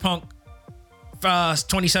Cyberpunk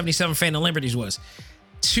 2077 Phantom Liberties was.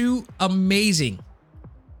 Two amazing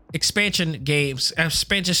expansion games,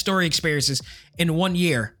 expansion story experiences in 1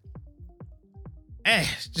 year.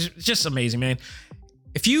 Just amazing, man.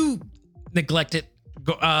 If you neglect it,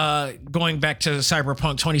 going back to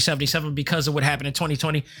Cyberpunk 2077 because of what happened in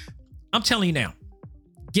 2020, I'm telling you now,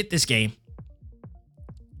 get this game,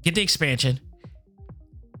 get the expansion.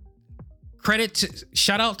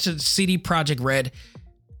 Shout out to CD Projekt Red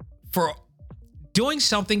for doing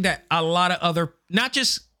something that a lot of other, not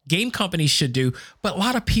just game companies should do, but a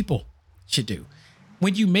lot of people should do.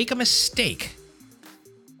 When you make a mistake,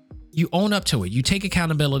 you own up to it. You take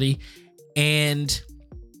accountability and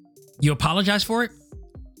you apologize for it,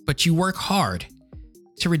 but you work hard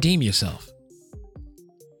to redeem yourself.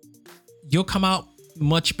 You'll come out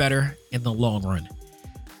much better in the long run.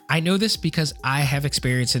 I know this because I have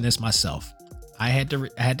experience in this myself. I had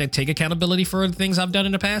to take accountability for the things I've done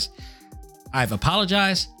in the past. I've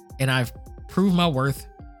apologized and I've proved my worth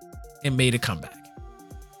and made a comeback.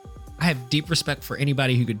 I have deep respect for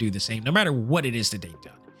anybody who could do the same, no matter what it is that they've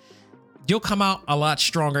done. You'll come out a lot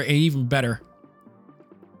stronger and even better.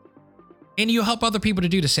 And you'll help other people to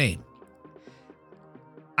do the same.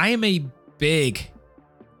 I am a big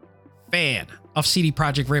fan of CD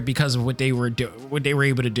Projekt Red because of what they were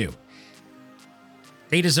able to do.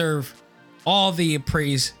 They deserve all the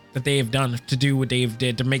praise that they have done to do what they've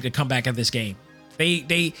did to make the comeback of this game.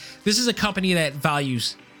 This is a company that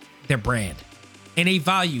values their brand and they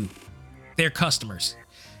value their customers.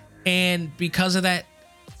 And because of that,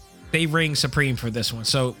 they reign supreme for this one.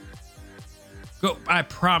 So I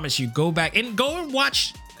promise you, go back and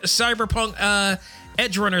watch Cyberpunk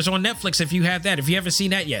Edge Runners on Netflix if you have that. If you haven't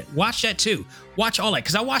seen that yet, watch that too. Watch all that,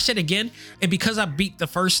 because I watched it again, and because I beat the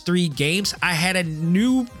first 3 games, I had a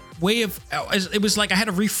new way of, it was like I had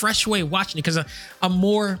a refresh way of watching it, because I'm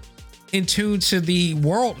more in tune to the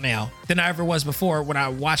world now than I ever was before when I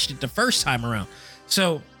watched it the first time around.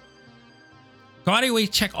 So go out of your way,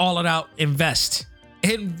 check all it out, invest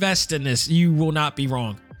in this. You will not be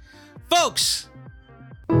wrong, folks.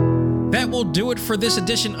 That will do it for this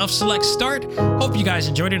edition of Select Start. Hope you guys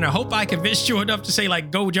enjoyed it, and I hope I convinced you enough to say,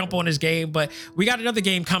 like, go jump on this game. But we got another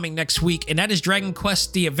game coming next week, and that is Dragon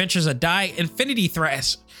Quest: The Adventures of Dai Infinity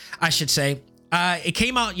Thresh, I should say. It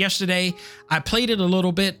came out yesterday. I played it a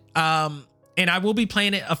little bit, and I will be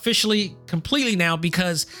playing it officially completely now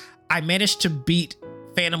because I managed to beat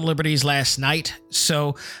Phantom Liberties last night.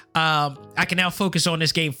 So I can now focus on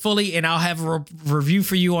this game fully, and I'll have a review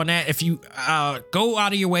for you on that. If you go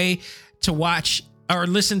out of your way to watch or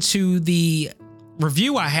listen to the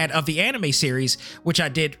review I had of the anime series, which I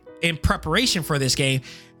did in preparation for this game,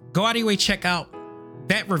 go out of your way, check out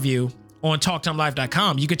that review on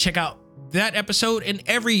TalkTimeLive.com. You can check out that episode and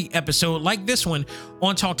every episode like this one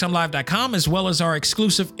on TalkTimeLive.com, as well as our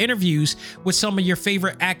exclusive interviews with some of your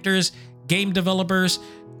favorite actors, game developers,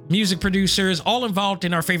 music producers, all involved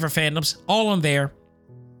in our favorite fandoms, all on there.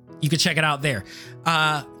 You can check it out there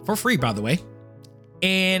for free, by the way.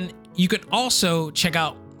 And you could also check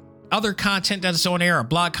out other content that's on there, or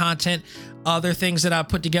blog content, other things that I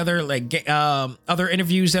put together, like other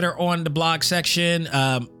interviews that are on the blog section,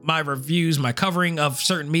 my reviews, my covering of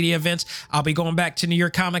certain media events. I'll be going back to New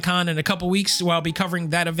York Comic Con in a couple weeks, where I'll be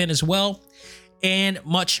covering that event as well, and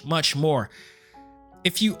much, much more.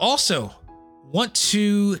 If you also want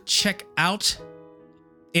to check out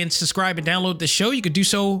and subscribe and download the show, you could do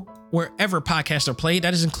so wherever podcasts are played.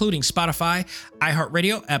 That is including Spotify,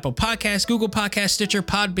 iHeartRadio, Apple Podcasts, Google Podcasts, Stitcher,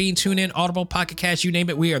 Podbean, TuneIn, Audible, Pocket Cast, you name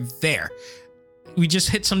it, we are there. We just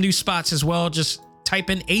hit some new spots as well. Just type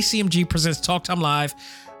in ACMG Presents Talk Time Live.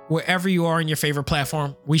 Wherever you are in your favorite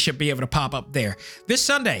platform, we should be able to pop up there. This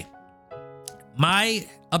Sunday, my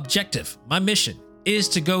objective, my mission is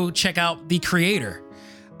to go check out The Creator.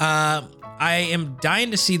 I am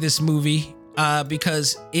dying to see this movie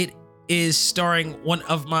because it is starring one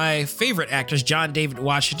of my favorite actors, John David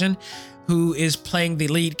Washington, who is playing the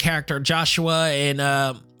lead character Joshua.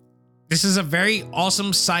 And this is a very awesome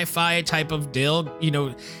sci-fi type of deal, you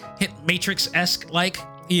know, hit Matrix-esque like.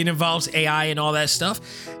 It involves AI and all that stuff.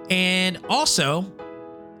 And also,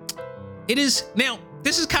 it is, now,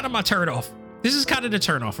 this is kind of my turn off. This is kind of the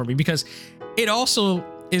turn off for me because it also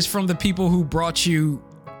is from the people who brought you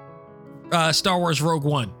Star Wars Rogue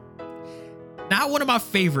One. Not one of my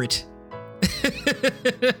favorite.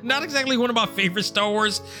 Not exactly one of my favorite Star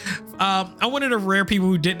Wars. I'm one of the rare people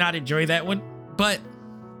who did not enjoy that one, but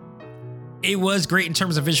it was great in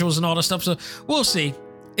terms of visuals and all that stuff. So we'll see.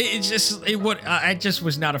 I just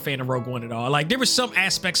was not a fan of Rogue One at all. Like, there were some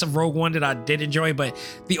aspects of Rogue One that I did enjoy, but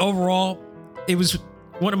the overall, it was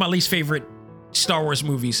one of my least favorite Star Wars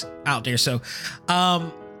movies out there. So,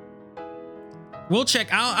 we'll check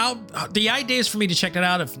out. The idea is for me to check that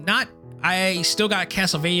out. If not, I still got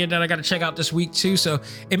Castlevania that I got to check out this week too. So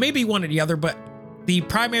it may be one or the other, but the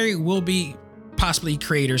primary will be possibly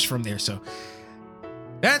creators from there. So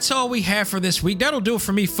that's all we have for this week. That'll do it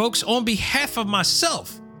for me, folks. On behalf of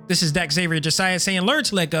myself, this is Dak Xavier Josiah saying, learn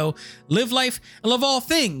to let go, live life, and love all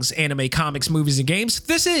things anime, comics, movies, and games.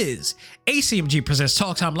 This is ACMG Presents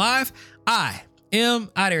Talk Time Live. I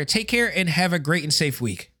am out there. Take care and have a great and safe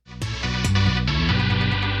week.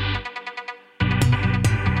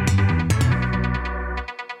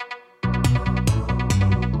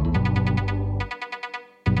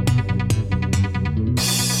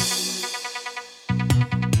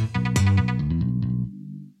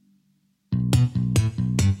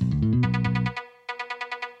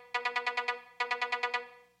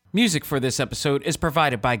 Music for this episode is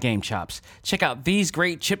provided by Game Chops. Check out these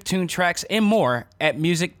great chiptune tracks and more at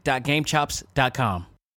music.gamechops.com.